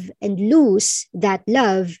love and lose that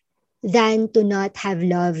love than to not have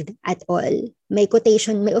loved at all. May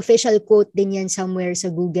quotation, may official quote din yan somewhere sa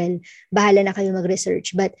Google. Bahala na kayo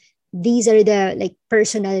mag-research. But these are the like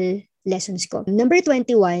personal lessons ko. Number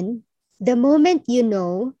 21, the moment you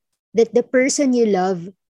know that the person you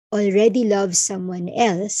love already loves someone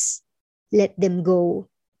else, let them go.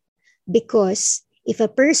 Because if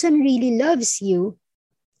a person really loves you,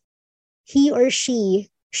 he or she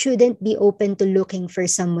shouldn't be open to looking for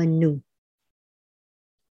someone new.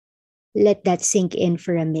 Let that sink in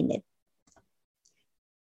for a minute.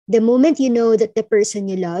 The moment you know that the person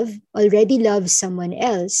you love already loves someone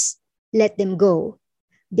else, let them go.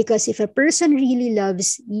 Because if a person really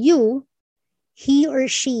loves you, he or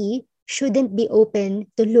she shouldn't be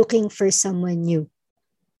open to looking for someone new.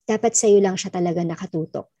 Dapat sa'yo lang siya talaga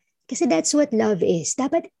nakatutok. Kasi that's what love is.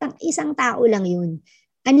 Dapat isang tao lang yun.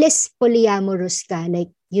 Unless polyamorous ka,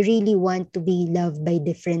 like you really want to be loved by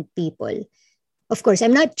different people. Of course,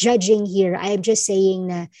 I'm not judging here. I'm just saying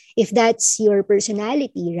na if that's your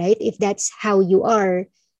personality, right? If that's how you are,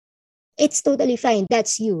 it's totally fine.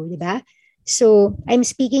 That's you, di ba? So I'm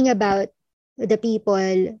speaking about the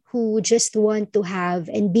people who just want to have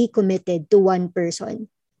and be committed to one person.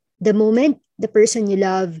 The moment the person you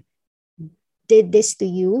love did this to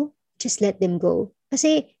you, just let them go.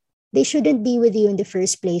 Kasi they shouldn't be with you in the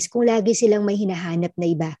first place kung lagi silang may hinahanap na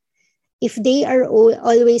iba. If they are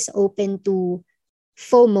always open to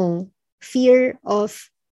FOMO, fear of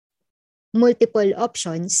multiple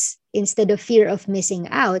options, instead of fear of missing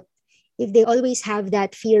out, if they always have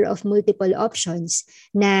that fear of multiple options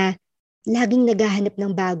na laging naghahanap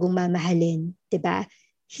ng bagong mamahalin, diba?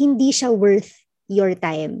 Hindi siya worth your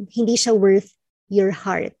time. Hindi siya worth your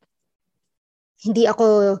heart. Hindi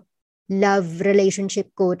ako love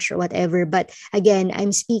relationship coach or whatever. But again,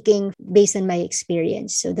 I'm speaking based on my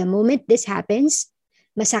experience. So the moment this happens,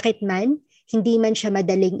 masakit man, hindi man siya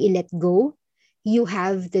madaling i-let go, you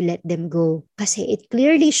have to let them go. Kasi it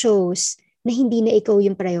clearly shows na hindi na ikaw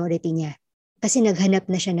yung priority niya. Kasi naghanap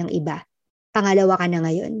na siya ng iba. Pangalawa ka na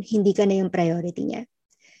ngayon, hindi ka na yung priority niya.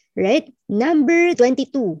 Right? Number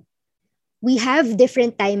 22. We have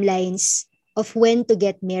different timelines of when to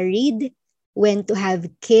get married, when to have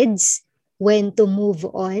kids, when to move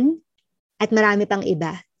on, at marami pang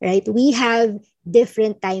iba. Right? We have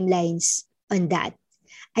different timelines on that.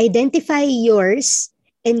 Identify yours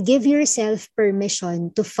and give yourself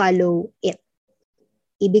permission to follow it.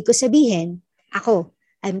 Ibig ko sabihin, ako,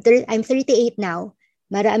 I'm 38 now.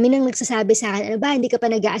 Marami nang nagsasabi sa akin, ano ba, hindi ka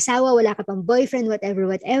pa nag-aasawa, wala ka pang boyfriend, whatever,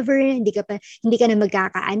 hindi ka na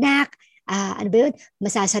magkakaanak, ano ba yun,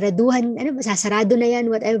 masasarado na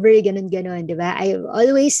yan, whatever, ganun, di ba? I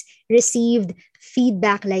always received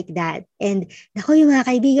feedback like that. And naku, yung mga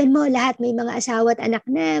kaibigan mo, lahat may mga asawa at anak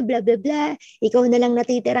na, blah, blah, blah. Ikaw na lang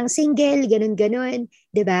natitirang single, ganun,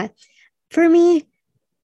 di ba? For me,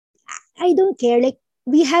 I don't care. Like,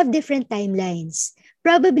 we have different timelines.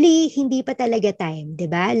 Probably, hindi pa talaga time, di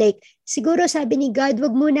ba? Like, siguro sabi ni God,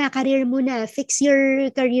 wag muna, career muna, fix your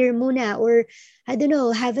career muna, or, I don't know,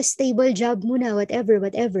 have a stable job muna, whatever,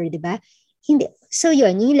 di ba? Hindi. So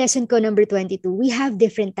yun, yung lesson ko number 22, we have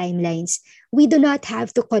different timelines. We do not have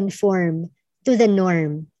to conform to the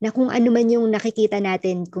norm na kung ano man yung nakikita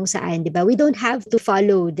natin kung saan, di ba? We don't have to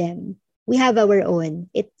follow them. We have our own.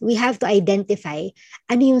 We have to identify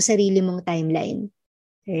ano yung sarili mong timeline.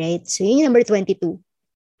 Right? So yun yung number 22.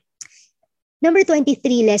 Number 23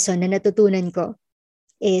 lesson na natutunan ko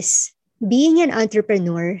is being an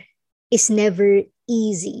entrepreneur is never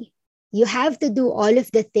easy. You have to do all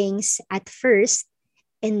of the things at first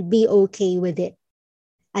and be okay with it.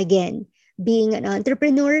 Again, being an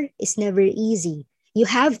entrepreneur is never easy. You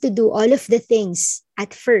have to do all of the things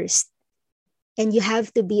at first and you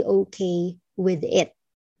have to be okay with it.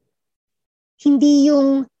 Hindi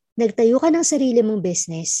yung nagtayo ka ng sarili mong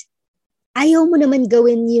business, ayaw mo naman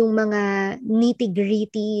gawin yung mga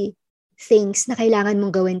nitty-gritty things na kailangan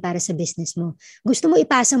mong gawin para sa business mo. Gusto mo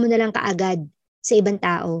ipasa mo na lang kaagad sa ibang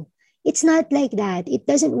tao. It's not like that. It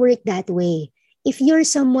doesn't work that way. If you're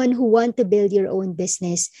someone who want to build your own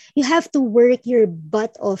business, you have to work your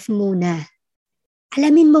butt off muna.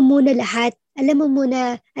 Alamin mo muna lahat. Alamin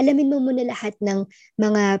mo muna lahat ng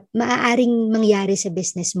mga maaaring mangyari sa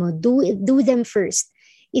business mo. Do them first.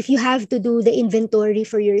 If you have to do the inventory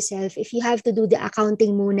for yourself, if you have to do the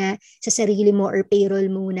accounting muna sa sarili mo or payroll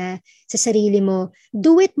muna sa sarili mo,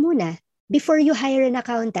 do it muna before you hire an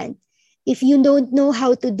accountant. If you don't know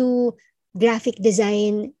how to do graphic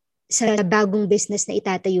design sa bagong business na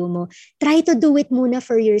itatayo mo, try to do it muna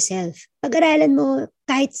for yourself. Pag-aralan mo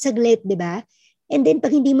kahit saglit, di ba? And then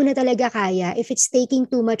pag hindi mo na talaga kaya, if it's taking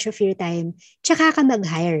too much of your time, tsaka ka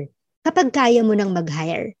mag-hire. Kapag kaya mo nang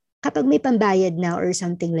mag-hire. Kapag may pambayad na or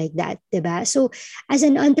something like that, diba? So, as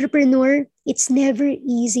an entrepreneur, it's never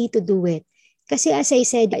easy to do it. Kasi as I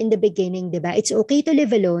said in the beginning, diba, it's okay to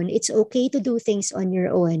live alone. It's okay to do things on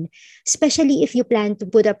your own, especially if you plan to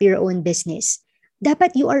put up your own business.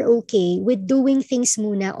 Dapat you are okay with doing things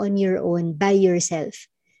muna on your own by yourself.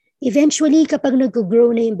 Eventually, kapag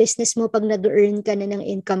nag-grow na yung business mo, pag nag-earn ka na ng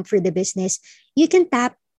income for the business, you can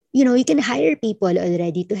you can hire people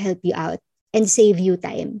already to help you out and save you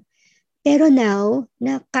time. Pero now,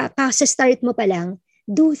 sa-start mo pa lang,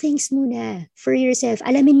 do things muna for yourself.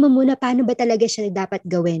 Alamin mo muna paano ba talaga siya dapat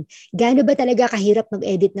gawin. Gaano ba talaga kahirap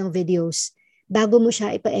mag-edit ng videos bago mo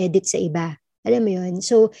siya ipa-edit sa iba. Alam mo yun?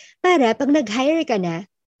 So, para pag nag-hire ka na,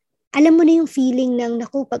 alam mo na yung feeling ng,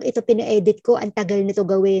 naku, pag ito pina-edit ko, ang tagal nito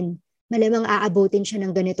gawin. Malamang aabutin siya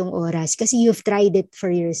ng ganitong oras kasi you've tried it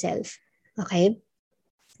for yourself. Okay?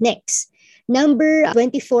 Next. Number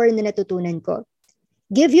 24 na natutunan ko.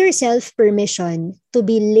 Give yourself permission to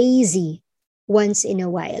be lazy once in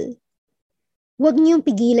a while. Huwag niyong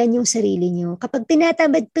pigilan yung sarili niyo. Kapag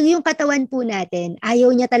tinatamad yung katawan po natin,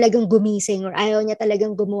 ayaw niya talagang gumising or ayaw niya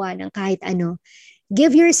talagang gumawa ng kahit ano.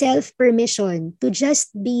 Give yourself permission to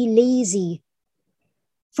just be lazy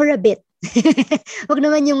for a bit. Huwag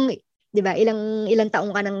naman yung, di ba, ilang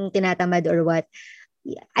taong ka nang tinatamad or what.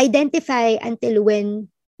 Identify until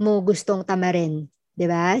when mo gustong tamarin.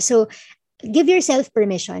 Di ba? So, give yourself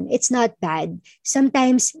permission. It's not bad.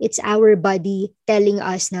 Sometimes it's our body telling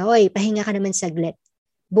us na, oy, pahinga ka naman saglit.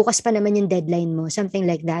 Bukas pa naman yung deadline mo. Something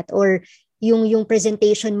like that. Or yung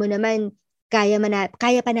presentation mo naman, kaya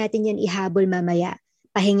pa natin yan ihabol mamaya.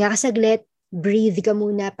 Pahinga ka saglit, breathe ka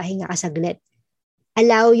muna, pahinga ka saglit.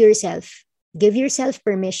 Allow yourself, give yourself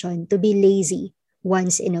permission to be lazy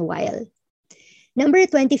once in a while. Number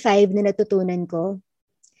 25 na natutunan ko,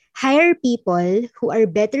 hire people who are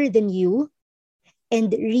better than you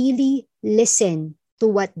and really listen to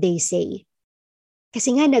what they say.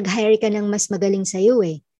 Kasi nga, nag-hire ka ng mas magaling sa'yo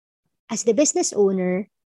eh. As the business owner,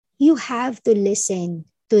 you have to listen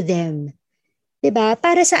to them. Diba?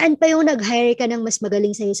 Para saan pa yung nag-hire ka ng mas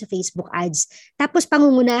magaling sa'yo sa Facebook ads, tapos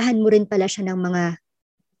pangungunahan mo rin pala siya ng mga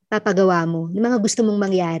papagawa mo, ng mga gusto mong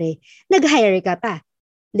mangyari. Nag-hire ka pa.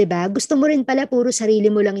 Diba? Gusto mo rin pala puro sarili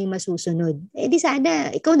mo lang yung masusunod. Eh di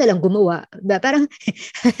sana, ikaw na lang gumawa. Diba? Parang,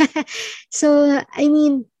 so, I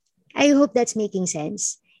mean, I hope that's making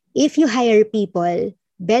sense. If you hire people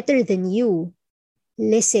better than you,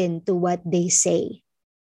 listen to what they say.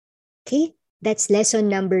 Okay? That's lesson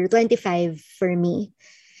number 25 for me.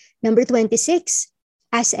 Number 26,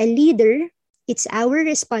 as a leader, it's our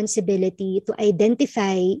responsibility to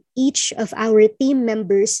identify each of our team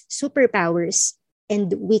members' superpowers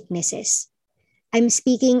and weaknesses. I'm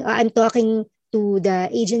talking to the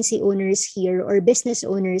agency owners here or business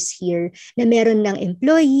owners here na meron ng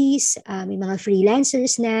employees, may mga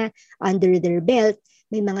freelancers na under their belt,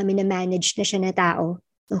 may mga minamanage na siya na tao.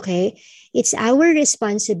 Okay? It's our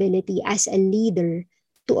responsibility as a leader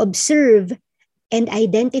to observe and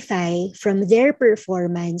identify from their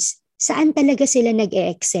performance saan talaga sila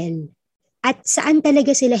nag-e-excel at saan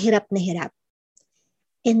talaga sila hirap na hirap.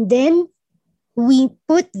 And then, we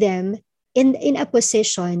put them in a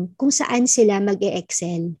position kung saan sila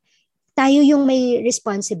mag-e-excel. Tayo yung may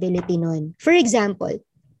responsibility nun. For example,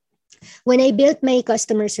 when I built my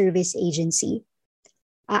customer service agency,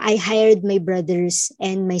 I hired my brothers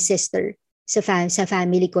and my sister sa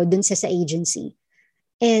family ko dun sa agency.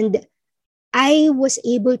 And I was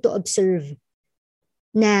able to observe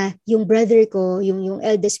na yung brother ko, yung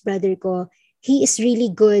eldest brother ko, he is really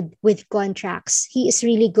good with contracts. He is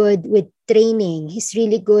really good with training. He's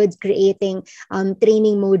really good creating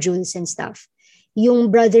training modules and stuff.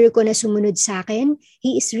 Yung brother ko na sumunod sa akin,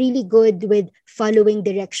 he is really good with following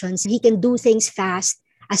directions. He can do things fast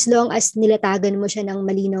as long as nilatagan mo siya ng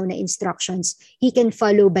malinaw na instructions. He can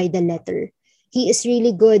follow by the letter. He is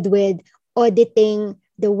really good with auditing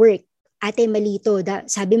the work. Ate, malito.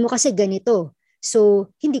 Sabi mo kasi ganito.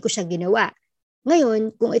 So, hindi ko siya ginawa.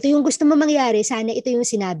 Ngayon, kung ito yung gusto mo mangyari, sana ito yung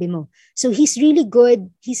sinabi mo. So he's really good,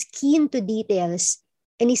 he's keen to details,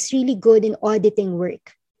 and he's really good in auditing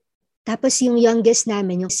work. Tapos yung youngest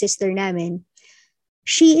namin, yung sister namin,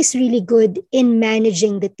 she is really good in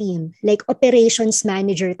managing the team. Like operations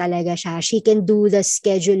manager talaga siya. She can do the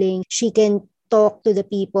scheduling, she can talk to the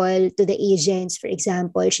people, to the agents, for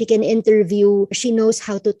example. She can interview, she knows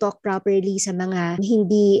how to talk properly sa mga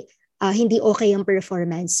hindi okay ang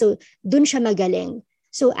performance. So, dun siya magaling.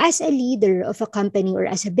 So, as a leader of a company or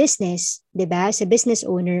as a business, diba, as a business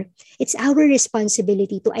owner, it's our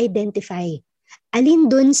responsibility to identify alin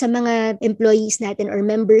dun sa mga employees natin or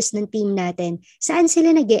members ng team natin, saan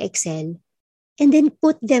sila nag-e-excel. And then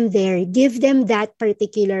put them there, give them that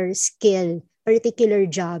particular skill, particular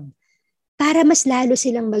job, para mas lalo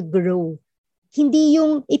silang mag-grow. Hindi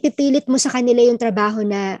yung ipipilit mo sa kanila yung trabaho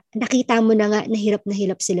na nakita mo na nga na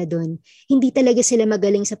hirap sila doon. Hindi talaga sila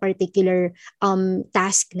magaling sa particular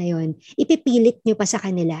task na yon. Ipipilit nyo pa sa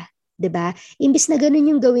kanila. 'Di ba? Imbis na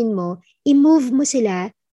ganun yung gawin mo, i-move mo sila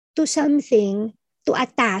to something, to a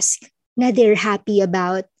task na they're happy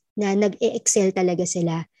about, na nag-e-excel talaga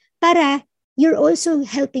sila. Para you're also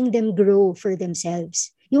helping them grow for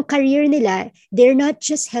themselves. Yung career nila, they're not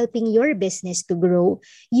just helping your business to grow.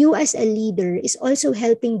 You as a leader is also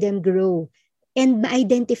helping them grow. And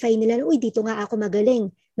ma-identify nila, uy, dito nga ako magaling.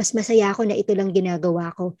 Mas masaya ako na ito lang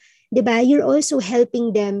ginagawa ko. 'Di ba? You're also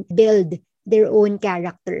helping them build their own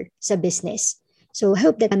character sa business. So, I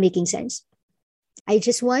hope that I'm making sense. I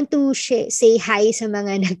just want to say hi sa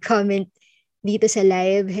mga nag-comment dito sa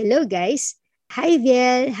live. Hello, guys. Hi,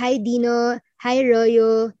 Viel. Hi, Dino. Hi,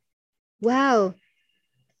 Royo. Wow.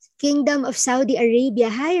 Kingdom of Saudi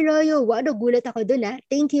Arabia. Hi, Royo. Wow, nagulat ako dun, ha.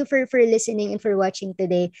 Thank you for listening and for watching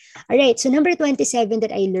today. All right, so number 27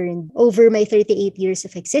 that I learned over my 38 years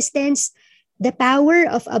of existence, the power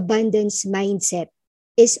of abundance mindset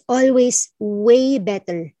is always way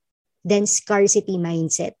better than scarcity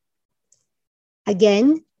mindset.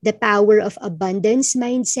 Again, the power of abundance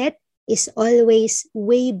mindset is always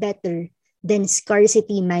way better than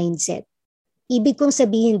scarcity mindset. Ibig kong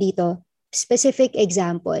sabihin dito, specific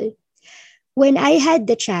example, when I had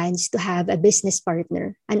the chance to have a business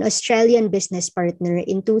partner, an Australian business partner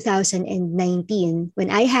in 2019, when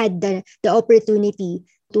I had the opportunity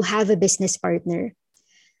to have a business partner,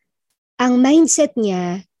 ang mindset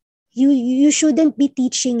niya, you shouldn't be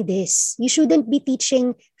teaching this. You shouldn't be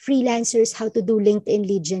teaching freelancers how to do LinkedIn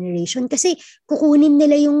lead generation kasi kukunin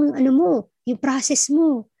nila yung yung process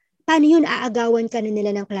mo. Paano yun? Aagawan ka na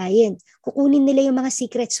nila ng client. Kukunin nila yung mga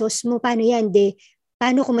secret sauce mo. Paano yan?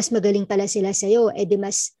 Paano kung mas magaling pala sila sa'yo?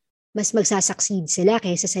 Mas magsasucceed sila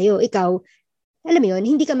kaysa sa'yo. Ikaw, alam mo yun,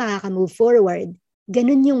 hindi ka makaka-move forward.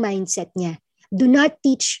 Ganun yung mindset niya. Do not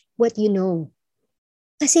teach what you know.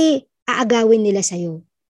 Kasi aagawin nila sa'yo.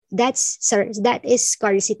 That is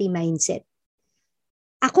scarcity mindset.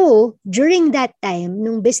 Ako, during that time,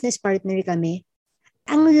 nung business partner kami,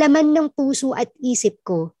 ang laman ng puso at isip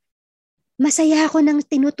ko, masaya ako nang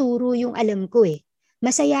tinuturo yung alam ko eh.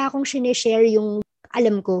 Masaya akong sinishare yung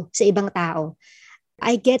alam ko sa ibang tao.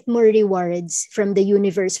 I get more rewards from the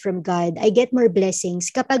universe, from God. I get more blessings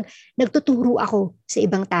kapag nagtuturo ako sa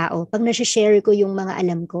ibang tao, pag nasi-share ko yung mga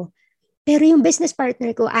alam ko. Pero yung business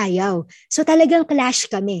partner ko, ayaw. So talagang clash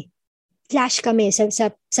kami. Clash kami sa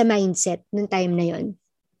mindset nung time na yon.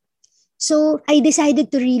 So I decided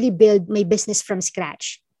to really build my business from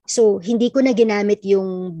scratch. So hindi ko na ginamit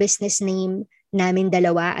yung business name namin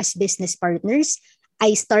dalawa as business partners.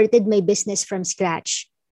 I started my business from scratch.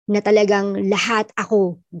 Na talagang lahat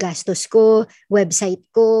ako, gastos ko, website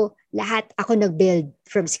ko, lahat ako nag-build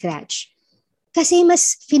from scratch. Kasi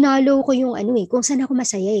mas finalo ko yung kung saan ako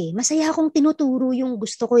masaya eh. Masaya akong tinuturo yung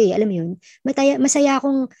gusto ko eh. Alam mo yun? Masaya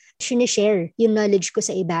akong sinishare yung knowledge ko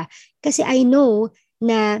sa iba. Kasi I know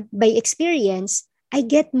na by experience, I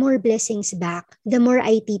get more blessings back the more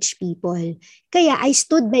I teach people. Kaya I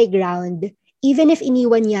stood my ground. Even if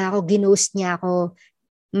iniwan niya ako, ginost niya ako,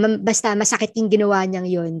 basta masakit yung ginawa niyang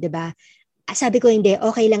yun, di ba? Sabi ko hindi,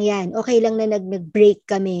 okay lang yan. Okay lang na nag-break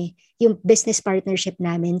kami yung business partnership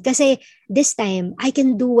namin. Kasi this time, I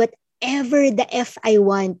can do whatever the F I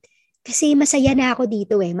want. Kasi masaya na ako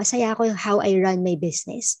dito eh. Masaya ako how I run my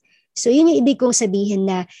business. So yun yung ibig kong sabihin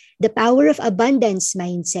na the power of abundance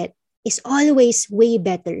mindset is always way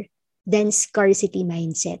better than scarcity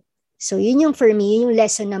mindset. So yun yung for me, yun yung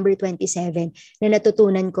lesson number 27 na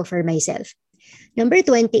natutunan ko for myself. Number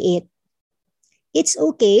 28, it's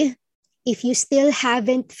okay if you still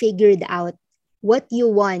haven't figured out what you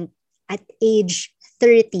want at age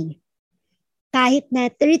 30. Kahit na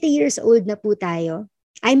 30 years old na po tayo,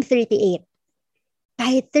 I'm 38.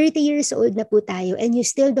 Kahit 30 years old na po tayo and you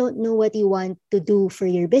still don't know what you want to do for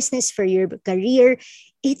your business, for your career,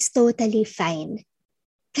 it's totally fine.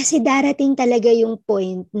 Kasi darating talaga yung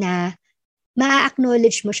point na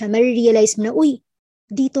ma-acknowledge mo siya, ma-realize mo na, uy,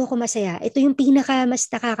 dito ako masaya. Ito yung mas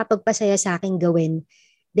nakakapagpasaya sa akin gawin.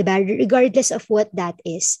 Diba? Regardless of what that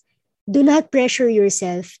is. Do not pressure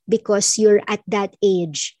yourself because you're at that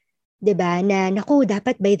age. Diba? Na, naku,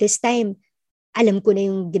 dapat by this time, alam ko na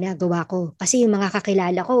yung ginagawa ko. Kasi yung mga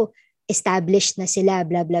kakilala ko, established na sila,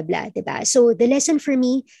 blah, blah, blah. Diba? So, the lesson for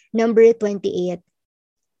me, number 28,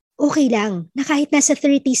 okay lang na kahit nasa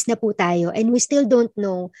 30s na po tayo and we still don't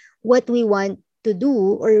know what we want to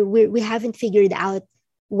do or we haven't figured out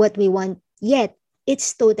what we want yet,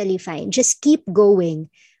 it's totally fine. Just keep going.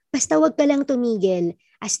 Basta wag ka lang tumigil.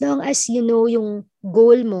 As long as you know yung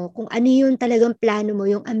goal mo, kung ano yung talagang plano mo,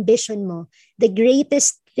 yung ambition mo, the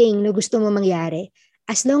greatest thing na gusto mo mangyari,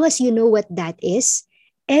 as long as you know what that is,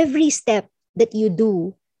 every step that you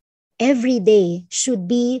do every day should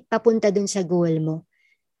be papunta dun sa goal mo.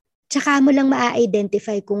 Tsaka mo lang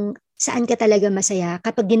ma-identify kung saan ka talaga masaya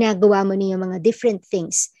kapag ginagawa mo niya mga different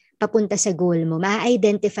things papunta sa goal mo.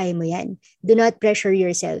 Ma-identify mo yan. Do not pressure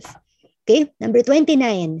yourself. Okay? Number 29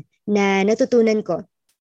 na natutunan ko.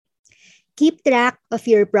 Keep track of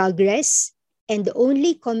your progress and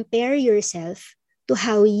only compare yourself to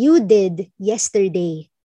how you did yesterday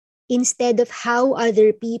instead of how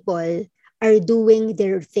other people are doing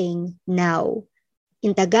their thing now.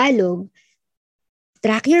 In Tagalog,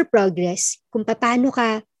 track your progress kung paano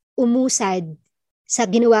ka umusad sa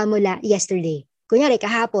ginawa mo yesterday. Kunyari,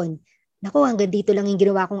 kahapon, naku, hanggang dito lang yung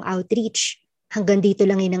ginawa kong outreach. Hanggang dito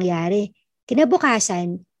lang yung nangyari.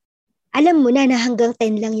 Kinabukasan, alam mo na hanggang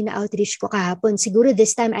 10 lang yung outreach ko kahapon. Siguro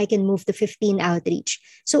this time I can move to 15 outreach.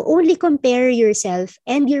 So only compare yourself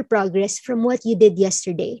and your progress from what you did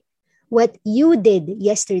yesterday. What you did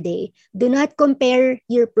yesterday. Do not compare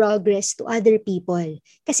your progress to other people.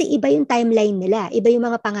 Kasi iba yung timeline nila. Iba yung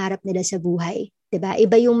mga pangarap nila sa buhay. Diba?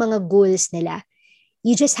 Iba yung mga goals nila.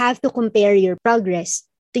 You just have to compare your progress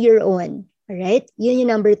to your own. Alright? Yun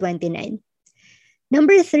yung number 29.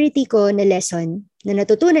 Number 30 ko na lesson na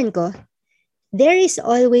natutunan ko, there is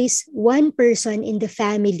always one person in the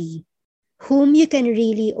family whom you can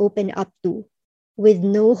really open up to with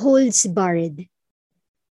no holds barred.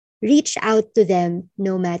 Reach out to them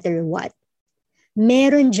no matter what.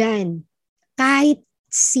 Meron dyan, kahit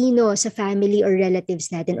sino sa family or relatives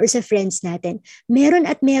natin or sa friends natin, meron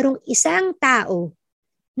at merong isang tao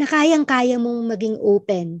na kayang-kaya mong maging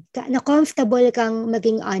open, na comfortable kang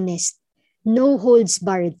maging honest, no holds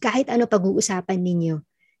barred, kahit ano pag-uusapan ninyo.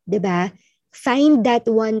 'Di ba? Find that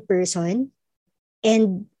one person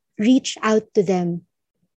and reach out to them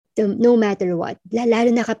no matter what. Lalo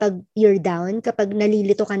na kapag you're down, kapag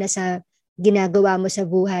nalilito ka na sa ginagawa mo sa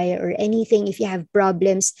buhay or anything, if you have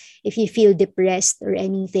problems, if you feel depressed or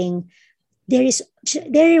anything,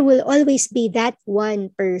 there will always be that one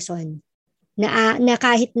person na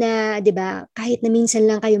kahit na, 'di ba, kahit na minsan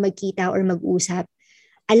lang kayo magkita or mag-usap,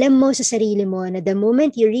 alam mo sa sarili mo na the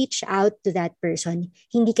moment you reach out to that person,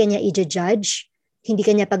 hindi ka niya i-judge, hindi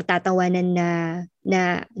ka niya pagtatawanan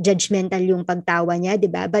na judgmental yung pagtawa niya,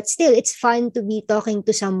 'di ba? But still, it's fun to be talking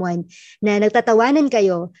to someone na nagtatawanan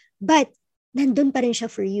kayo, but nandun pa rin siya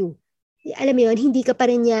for you. Alam mo yun, hindi ka pa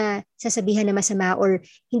rin niya sasabihan na masama or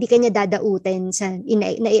hindi ka niya dadautin sa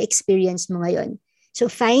na-experience mo ngayon. So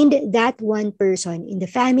find that one person in the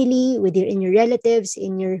family, in your relatives,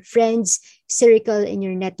 in your friends, circle, in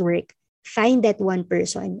your network. Find that one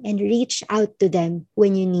person and reach out to them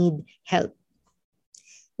when you need help.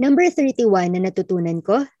 Number 31 na natutunan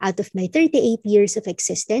ko out of my 38 years of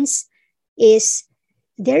existence is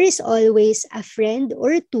there is always a friend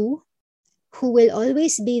or two who will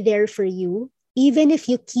always be there for you even if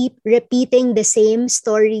you keep repeating the same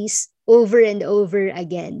stories over and over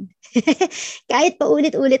again. Kahit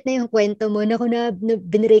paulit-ulit na yung kwento mo, naku na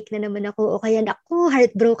binrake na naman ako, o kaya naku,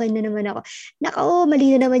 heartbroken na naman ako, naku,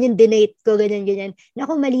 mali na naman yung dinate ko, ganyan-ganyan,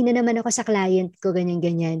 naku, mali na naman ako sa client ko,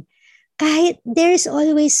 ganyan-ganyan. Kahit there's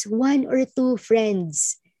always one or two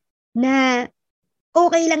friends na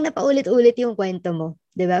okay lang na paulit-ulit yung kwento mo.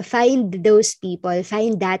 'Di ba? Find those people,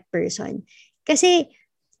 find that person. Kasi,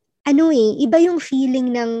 iba yung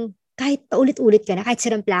feeling ng kahit paulit-ulit ka na, kahit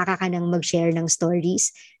sirampla ka ng mag-share ng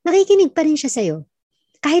stories, nakikinig pa rin siya sa'yo.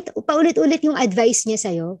 Kahit paulit-ulit yung advice niya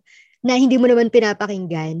sa'yo, na hindi mo naman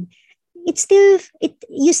pinapakinggan,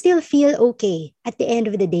 you still feel okay at the end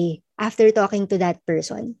of the day after talking to that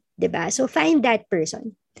person. 'Di ba? So find that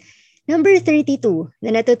person. Number 32 na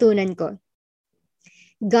natutunan ko.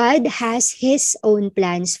 God has His own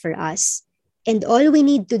plans for us. And all we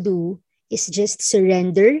need to do is just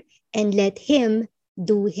surrender and let Him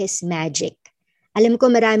do His magic. Alam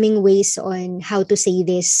ko maraming ways on how to say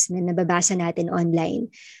this na nababasa natin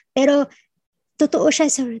online. Pero totoo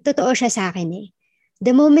siya sa akin eh.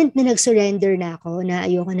 The moment na nag-surrender na ako, na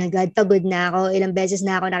ayoko na God, pagod na ako, ilang beses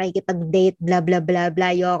na ako nakikipag-date, blah, blah, blah, blah,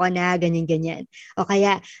 ayoko na, ganyan-ganyan. O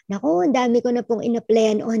kaya, naku, ang dami ko na pong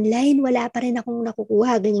in-applyan online, wala pa rin akong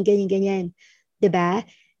nakukuha, ganyan-ganyan. Diba?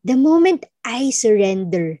 The moment I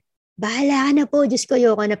surrender, bahala ka na po, Diyos ko,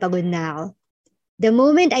 ayoko na, pagod na ako. The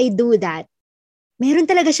moment I do that, meron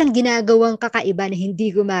talaga siyang ginagawang kakaiba na hindi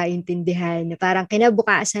ko maintindihan. Na parang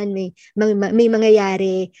kinabukasan may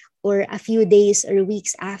mangyayari or a few days or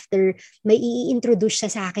weeks after, may i-introduce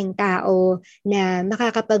siya sa aking tao na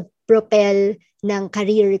makakapag-propel ng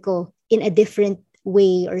career ko in a different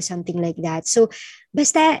way or something like that. So,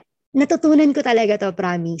 basta natutunan ko talaga to,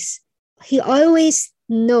 promise. He always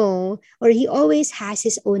He always has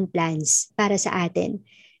His own plans para sa atin.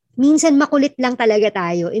 Minsan makulit lang talaga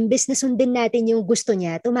tayo. Imbes na sundin natin yung gusto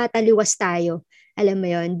niya, tumataliwas tayo. Alam mo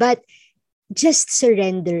yon. But just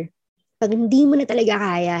surrender. Pag hindi mo na talaga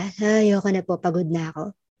kaya, ayoko na po, pagod na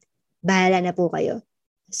ako. Bahala na po kayo.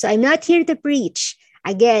 So I'm not here to preach.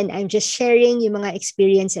 Again, I'm just sharing yung mga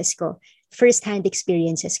experiences ko. First-hand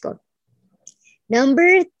experiences ko.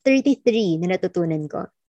 Number 33 na natutunan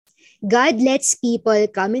ko. God lets people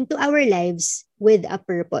come into our lives with a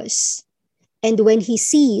purpose. And when He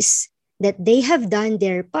sees that they have done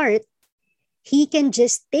their part, He can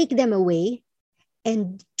just take them away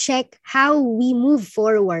and check how we move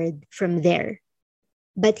forward from there.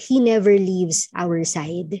 But He never leaves our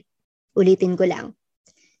side. Ulitin ko lang.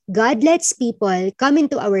 God lets people come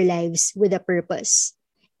into our lives with a purpose.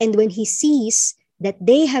 And when He sees that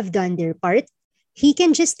they have done their part, He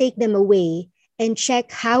can just take them away and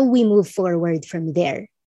check how we move forward from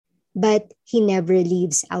there. But He never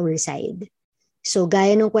leaves our side. So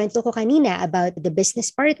gaya nung kwento ko kanina about the business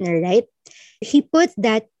partner, right? He put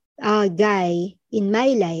that guy in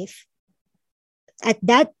my life at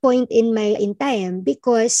that point in time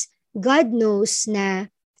because God knows na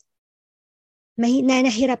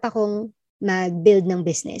nahirap akong mag-build ng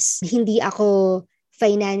business. Hindi ako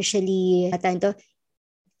financially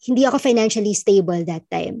stable that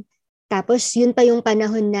time. Tapos yun pa yung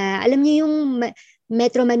panahon na, alam niyo yung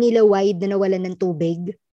Metro Manila wide na nawalan ng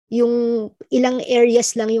tubig. Yung ilang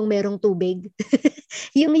areas lang yung merong tubig.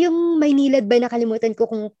 yung Maynilad ba, nakalimutan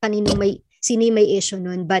ko kung sino may issue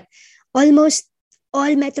nun. But almost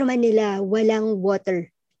all Metro Manila walang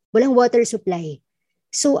water. walang water supply.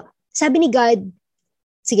 So, sabi ni God,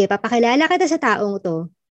 sige, papakilala kita sa taong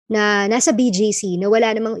to na nasa BGC na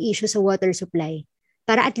wala namang issue sa water supply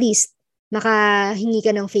para at least makahingi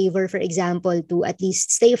ka ng favor, for example, to at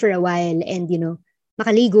least stay for a while and,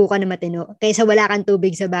 makaligo ka na matino kaysa wala kang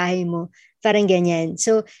tubig sa bahay mo. Parang ganyan.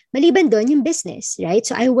 So, maliban doon yung business, right?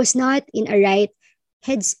 So, I was not in a right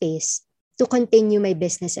headspace to continue my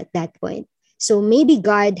business at that point. So, maybe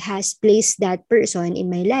God has placed that person in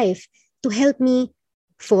my life to help me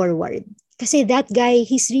forward. Kasi that guy,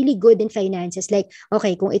 he's really good in finances. Like,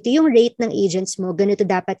 okay, kung ito yung rate ng agents mo, ganito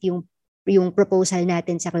dapat yung proposal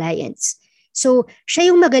natin sa clients. So, siya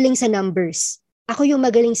yung magaling sa numbers. Ako yung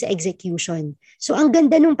magaling sa execution. So, ang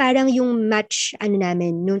ganda nung parang yung match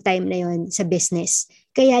namin nung time na yon sa business.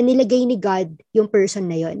 Kaya nilagay ni God yung person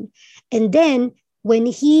na yon. And then,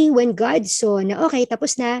 when God saw na okay,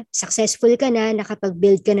 tapos na, successful ka na,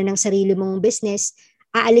 nakapag-build ka na ng sarili mong business,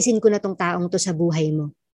 aalisin ko na tong taong to sa buhay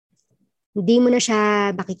mo. Hindi mo na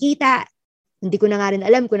siya makikita. Hindi ko na nga rin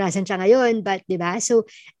alam kung nasan siya ngayon, but 'di ba? So,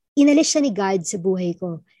 inalis siya ni God sa buhay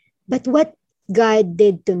ko. But what God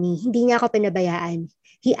did to me, hindi niya ako pinabayaan.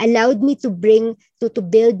 He allowed me to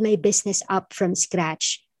build my business up from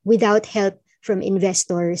scratch without help from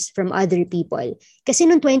investors, from other people. Kasi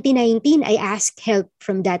noong 2019, I asked help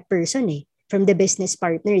from that person from the business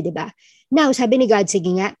partner, di ba? Now, sabi ni God, sige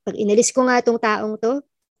nga, pag inalis ko nga tong taong to,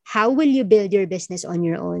 how will you build your business on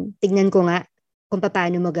your own? Tignan ko nga kung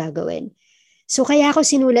paano mo gagawin. So kaya ako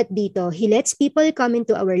sinulat dito, He lets people come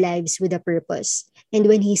into our lives with a purpose. And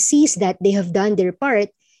when He sees that they have done their part,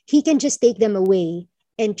 He can just take them away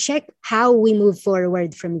and check how we move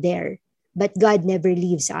forward from there. But God never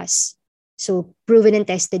leaves us. So proven and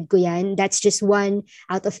tested ko yan. That's just one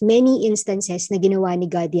out of many instances na ginawa ni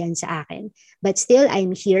God yan sa akin. But still,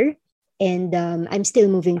 I'm here and I'm still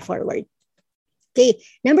moving forward. Okay,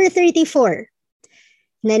 number 34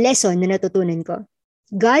 na lesson na natutunan ko.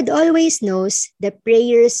 God always knows the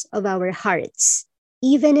prayers of our hearts,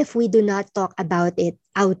 even if we do not talk about it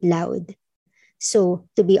out loud. So,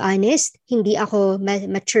 to be honest, hindi ako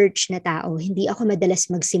ma-church na tao. Hindi ako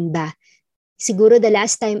madalas magsimba. Siguro the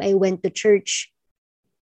last time I went to church,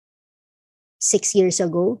 6 years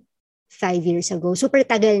ago, 5 years ago. Super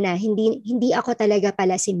tagal na. Hindi ako talaga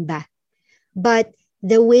pala simba. But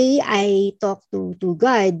the way I talk to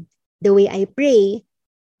God, the way I pray,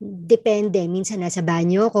 depende. Minsan nasa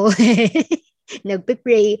banyo ako,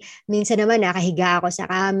 nagpe-pray. Minsan naman nakahiga ako sa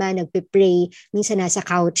kama, nagpe-pray. Minsan nasa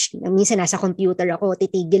couch, minsan nasa computer ako,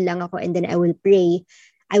 titigil lang ako and then I will pray.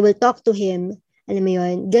 I will talk to Him. Alam mo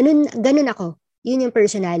yun? Ganun ako. Yun yung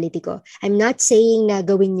personality ko. I'm not saying na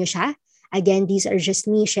gawin nyo siya. Again, these are just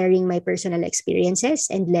me sharing my personal experiences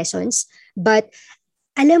and lessons. But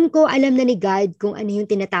alam na ni God kung ano yung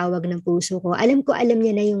tinatawag ng puso ko. Alam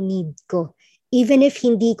niya na yung need ko. Even if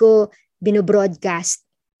hindi ko binobroadcast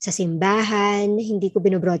sa simbahan, hindi ko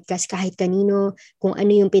binobroadcast kahit kanino, kung ano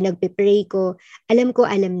yung pinagpipray ko, alam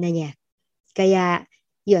na niya. Kaya,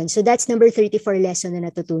 yun. So that's number 34 lesson na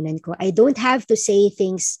natutunan ko. I don't have to say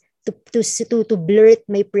things to blurt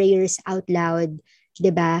my prayers out loud,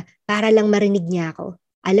 'di ba? Para lang marinig niya ako.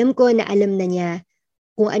 Alam ko na alam na niya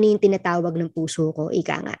kung ano yung tinatawag ng puso ko.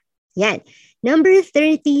 Ika nga. Yan. Number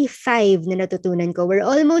 35 na natutunan ko. We're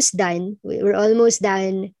almost done. We're almost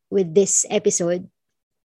done with this episode.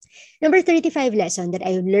 Number 35 lesson that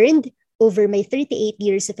I've learned over my 38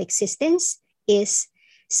 years of existence is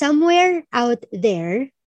somewhere out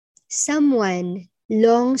there, someone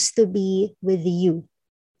longs to be with you.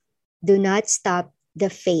 Do not stop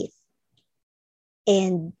the faith.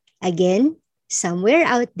 And again, somewhere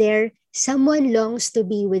out there, someone longs to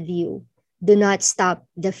be with you. Do not stop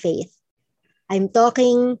the faith. I'm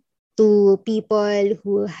talking to people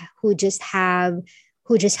who just had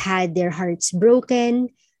their hearts broken,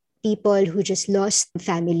 people who just lost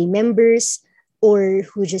family members, or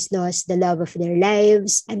who just lost the love of their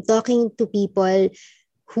lives. I'm talking to people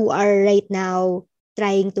who are right now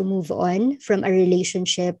trying to move on from a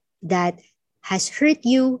relationship that has hurt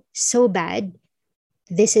you so bad.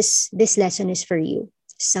 This lesson is for you.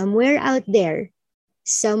 Somewhere out there,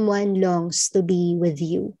 someone longs to be with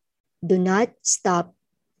you. Do not stop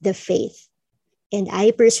the faith. And I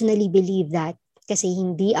personally believe that kasi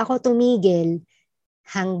hindi ako tumigil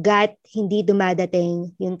hanggat hindi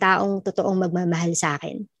dumadating yung taong totoong magmamahal sa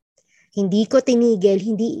akin. Hindi ko tinigil,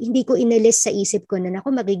 hindi ko inalis sa isip ko na naku,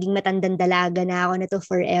 magiging matandang dalaga na ako na to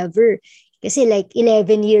forever. Kasi like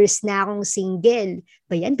 11 years na akong single.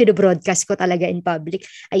 Ba yan? Binobroadcast ko talaga in public.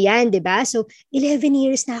 Ayan, di ba? So, 11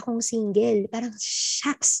 years na akong single. Parang,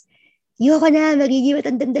 shucks. Yoko na, magiging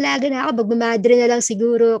matandang dalaga na ako. Magmamadre na lang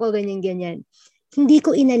siguro ako, ganyan-ganyan. hindi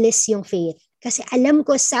ko inalis yung faith. Kasi alam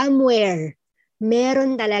ko somewhere,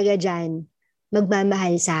 meron talaga dyan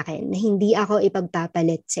magmamahal sa akin na hindi ako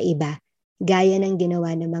ipagpapalit sa iba gaya ng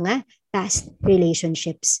ginawa ng mga past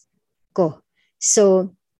relationships ko.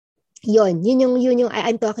 So, yun yung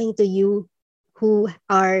I'm talking to you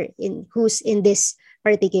who's in this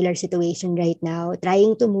particular situation right now,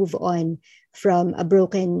 trying to move on from a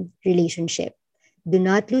broken relationship. Do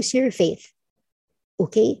not lose your faith.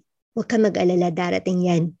 Okay? Huwag ka mag-alala, darating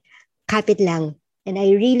yan. Kapit lang. And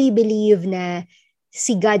I really believe na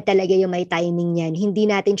si God talaga yung may timing niyan. Hindi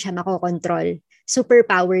natin siya makokontrol.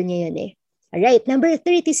 Superpower niya yun eh. Alright, number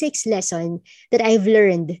 36 lesson that I've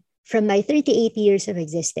learned from my 38 years of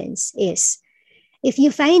existence is, if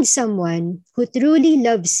you find someone who truly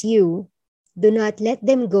loves you, do not let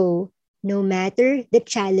them go no matter the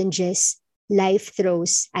challenges life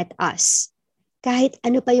throws at us. Kahit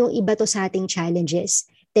ano pa yung iba to sa ating challenges,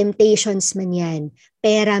 temptations man yan,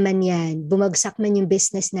 pera man yan, bumagsak man yung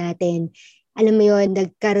business natin, alam mo yun,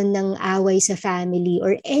 nagkaroon ng away sa family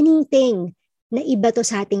or anything na iba to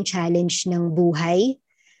sa ating challenge ng buhay,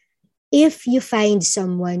 if you find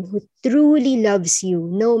someone who truly loves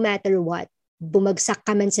you no matter what, bumagsak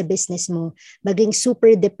ka man sa business mo, maging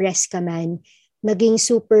super depressed ka man, maging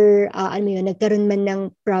super, nagkaroon man ng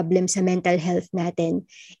problem sa mental health natin,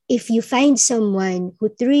 if you find someone who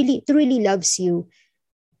truly loves you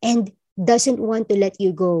and doesn't want to let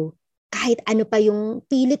you go, kahit ano pa yung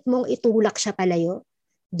pilit mong itulak siya palayo,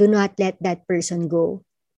 do not let that person go.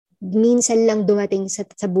 Minsan lang dumating sa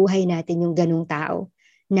buhay natin yung ganung tao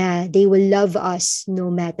na they will love us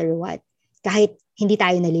no matter what. Kahit hindi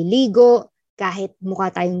tayo naliligo, kahit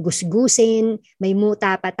mukha tayong gusgusin, may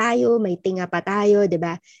muta pa tayo, may tinga pa tayo, di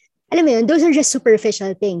ba? Alam mo yun, those are just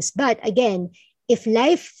superficial things. But again, if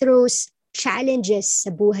life throws challenges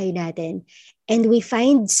sa buhay natin and we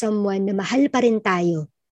find someone na mahal pa rin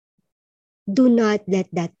tayo, do not let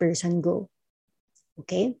that person go.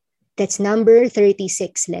 Okay? That's number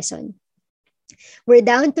 36 lesson. We're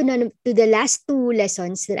down to the last two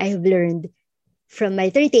lessons that I have learned from my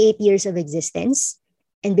 38 years of existence.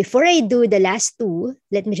 And before I do the last two,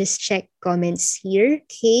 let me just check comments here.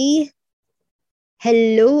 Okay.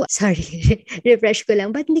 Hello. Sorry. Refresh ko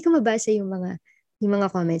lang. Ba't hindi ko mabasa yung mga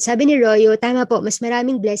comments? Sabi ni Royo, tama po, mas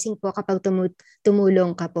maraming blessing po kapag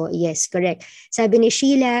tumulong ka po. Yes, correct. Sabi ni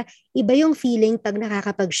Sheila, iba yung feeling pag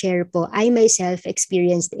nakakapag-share po. I myself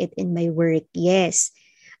experienced it in my work. Yes.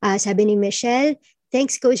 Sabi ni Michelle,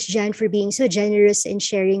 thanks Coach Jan for being so generous and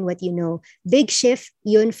sharing what you know. Big shift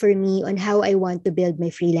yun for me on how I want to build my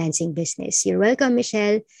freelancing business. You're welcome,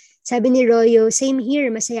 Michelle. Sabi ni Royo, same here.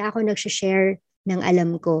 Masaya ako nagsha-share ng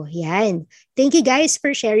alam ko. Yan. Thank you guys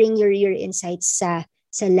for sharing your insights sa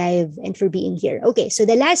live and for being here. Okay, so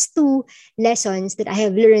the last two lessons that I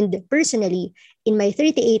have learned personally in my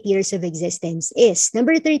 38 years of existence is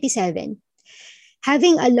number 37.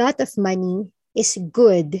 Having a lot of money is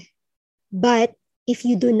good, but if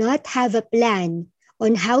you do not have a plan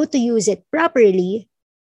on how to use it properly,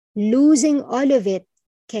 losing all of it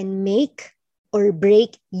can make or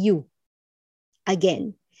break you.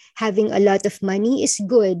 Again, having a lot of money is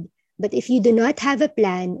good, but if you do not have a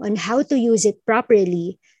plan on how to use it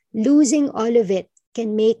properly, losing all of it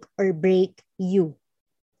can make or break you.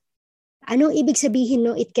 Anong ibig sabihin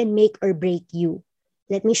no, it can make or break you?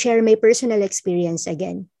 Let me share my personal experience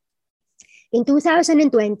again. In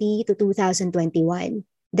 2020 to 2021,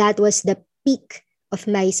 that was the peak of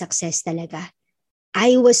my success talaga.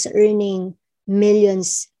 I was earning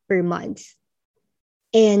millions per month.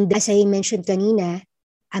 And as I mentioned kanina,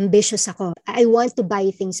 ambitious ako. I want to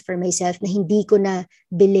buy things for myself na hindi ko na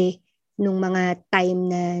bili nung mga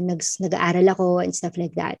time na nag-aaral ako and stuff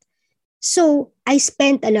like that. So, I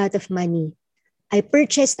spent a lot of money. I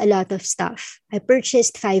purchased a lot of stuff. I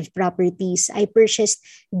purchased 5 properties. I purchased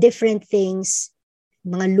different things,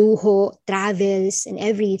 mga luho, travels, and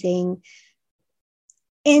everything.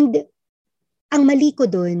 And ang mali ko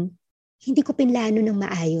dun, hindi ko pinlano ng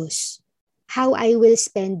maayos how I will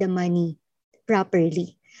spend the money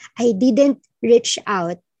properly. I didn't reach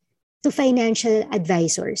out to financial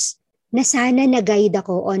advisors na sana na-guide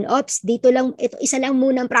ako on, ops, dito lang, ito, isa lang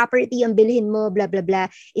munang property ang bilhin mo, blah, blah,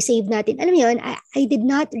 blah, i-save natin. Alam mo yun, I did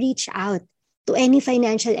not reach out to any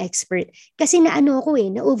financial expert. Kasi na-ano ako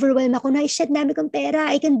na-overwhelm ako na, shit, dami kong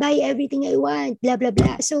pera, I can buy everything I want, blah, blah,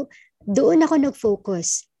 blah. So, doon ako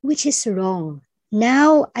nag-focus, which is wrong.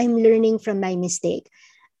 Now, I'm learning from my mistake.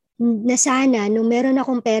 Na sana, nung meron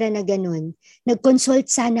akong pera na ganun,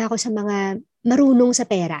 nag-consult sana ako sa mga marunong sa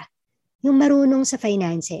pera, yung marunong sa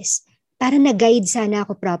finances, para na-guide sana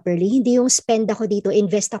ako properly. Hindi yung spend ako dito,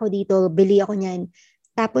 invest ako dito, bili ako niyan.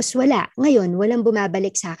 Tapos wala. Ngayon, walang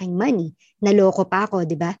bumabalik sa aking money. Naloko pa ako,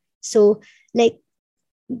 di ba? So, like,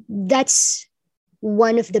 that's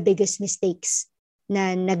one of the biggest mistakes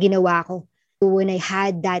na ginawa ko. When I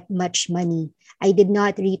had that much money, I did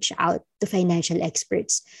not reach out to financial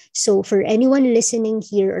experts. So for anyone listening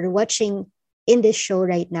here or watching in this show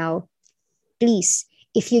right now, please,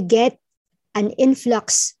 if you get an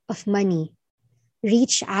influx of money,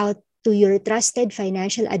 reach out to your trusted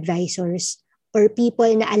financial advisors or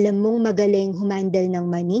people na alam mong magaling humandle ng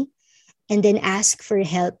money, and then ask for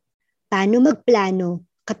help. Paano magplano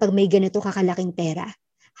kapag may ganito kakalaking pera?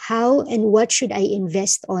 How and what should I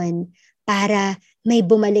invest on para may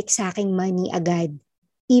bumalik sa aking money agad?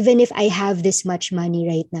 Even if I have this much money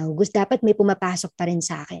right now, dapat may pumapasok pa rin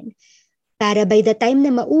sa akin. Para by the time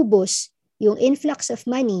na maubos yung influx of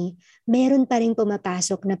money, meron pa rin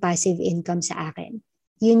pumapasok na passive income sa akin.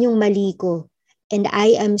 Yun yung mali ko. And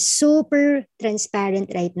I am super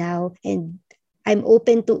transparent right now, and I'm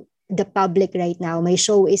open to the public right now. My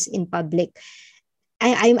show is in public.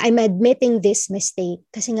 I'm admitting this mistake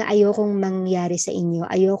kasi nga ayokong mangyari sa inyo.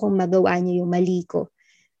 Ayokong magawa niyo yung mali ko.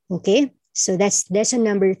 Okay? So that's lesson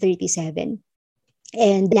number 37.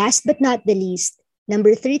 And last but not the least,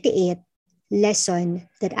 number 38, lesson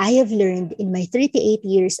that I have learned in my 38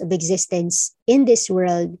 years of existence in this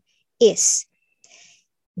world is,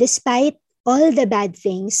 despite all the bad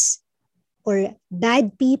things or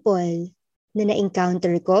bad people na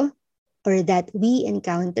na-encounter ko or that we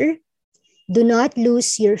encounter, do not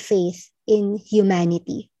lose your faith in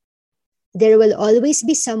humanity. There will always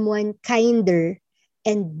be someone kinder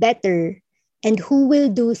and better and who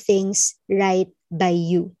will do things right by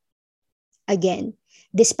you. Again,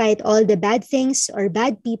 despite all the bad things or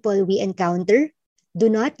bad people we encounter, do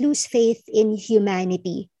not lose faith in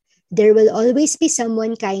humanity. There will always be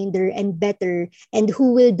someone kinder and better and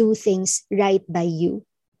who will do things right by you.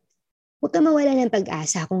 Huwag ka mawala ng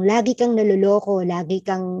pag-asa. Kung lagi kang naluloko, lagi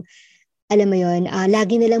kang, alam mo yun,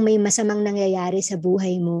 lagi na lang may masamang nangyayari sa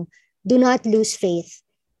buhay mo, do not lose faith.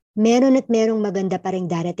 Meron at merong maganda pa rin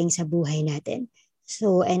darating sa buhay natin.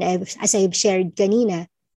 So, and as I've shared kanina,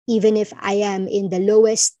 even if I am in the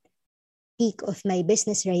lowest peak of my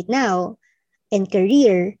business right now and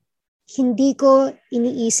career, hindi ko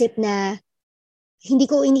iniisip na,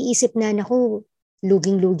 naku,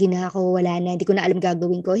 luging-lugi na ako, wala na, hindi ko na alam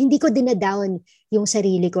gagawin ko. Hindi ko dinadown yung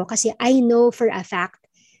sarili ko kasi I know for a fact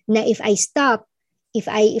na if I stop,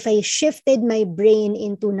 if I shifted my brain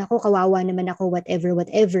into, naku, kawawa naman ako, whatever,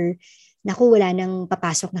 naku, wala nang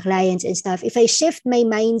papasok na clients and stuff. If I shift my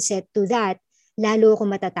mindset to that, lalo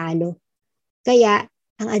ako matatalo. Kaya,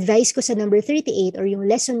 ang advice ko sa number 38 or yung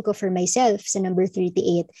lesson ko for myself sa number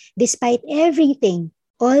 38, despite everything,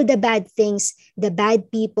 all the bad things, the bad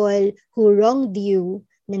people who wronged you,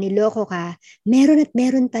 na niloko ka, meron at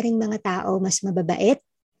meron pa rin mga tao mas mababait.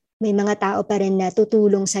 May mga tao pa rin na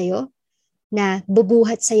tutulong sa'yo, na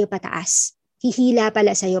bubuhat sa'yo pataas. Hihila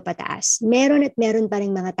pala sa'yo pataas. Meron at meron pa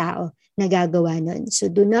rin mga tao na gagawa nun. So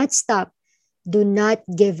do not stop. Do not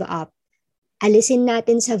give up. Alisin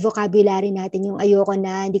natin sa vocabulary natin yung ayoko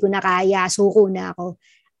na, hindi ko na kaya, suko na ako.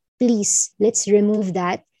 Please, let's remove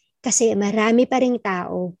that kasi marami pa ring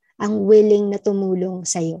tao ang willing na tumulong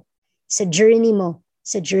sa'yo. Sa journey mo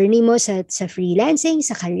sa freelancing,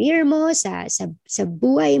 sa career mo, sa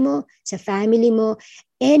buhay mo, sa family mo,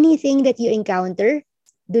 anything that you encounter,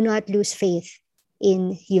 do not lose faith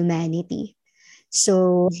in humanity.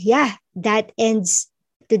 So yeah, that ends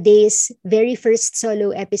today's very first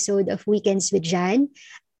solo episode of Weekends with Jan.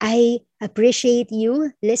 I appreciate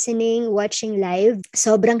you listening, watching live.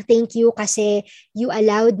 Sobrang thank you kasi you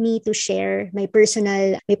allowed me to share my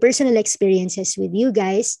personal experiences with you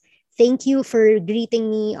guys. Thank you for greeting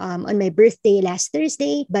me on my birthday last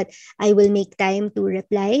Thursday, but I will make time to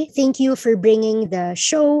reply. Thank you for bringing the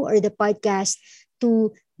show or the podcast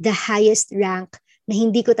to the highest rank na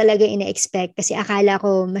hindi ko talaga ina-expect kasi akala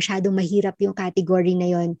ko masyadong mahirap yung category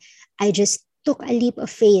na yon. I just took a leap of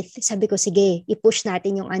faith. Sabi ko, sige, i-push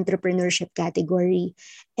natin yung entrepreneurship category.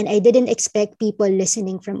 And I didn't expect people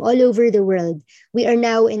listening from all over the world. We are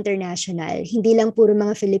now international. Hindi lang puro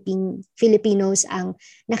mga Filipinos ang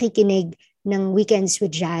nakikinig ng Weekends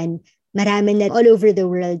with Jan. Marami na all over the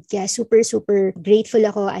world. Kaya super, super grateful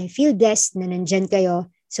ako. I feel blessed na nandyan kayo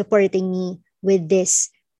supporting me with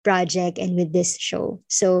this project and with this show.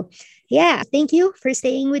 So yeah, thank you for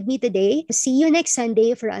staying with me today. See you next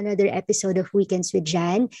Sunday for another episode of Weekends with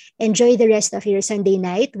Jan. Enjoy the rest of your Sunday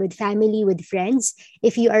night with family, with friends.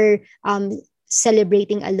 If you are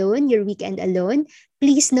celebrating alone, your weekend alone,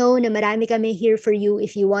 please know na marami kami here for you.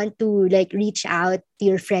 If you want to like reach out to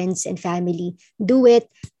your friends and family, do it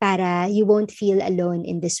para you won't feel alone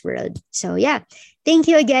in this world. So yeah, thank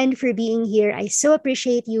you again for being here. I so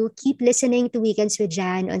appreciate you. Keep listening to Weekends with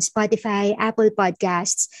Jan on Spotify, Apple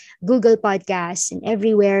Podcasts, Google Podcasts, and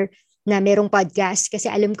everywhere na merong podcast. Kasi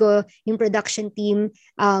alam ko yung production team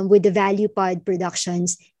with the Value Pod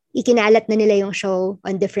Productions, ikinalat na nila yung show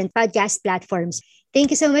on different podcast platforms. Thank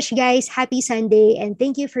you so much, guys. Happy Sunday. And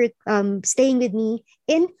thank you for staying with me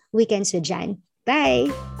in Weekends with Jan. Bye.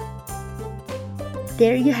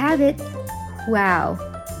 There you have it. Wow,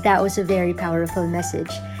 that was a very powerful message.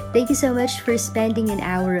 Thank you so much for spending an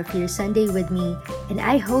hour of your Sunday with me. And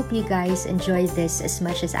I hope you guys enjoyed this as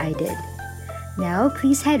much as I did. Now,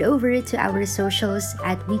 please head over to our socials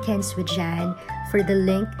at Weekends with Jan for the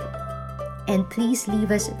link. And please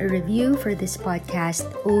leave us a review for this podcast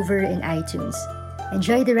over in iTunes.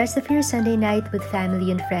 Enjoy the rest of your Sunday night with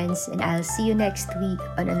family and friends, and I'll see you next week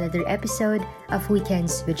on another episode of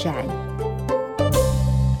Weekends with Jan.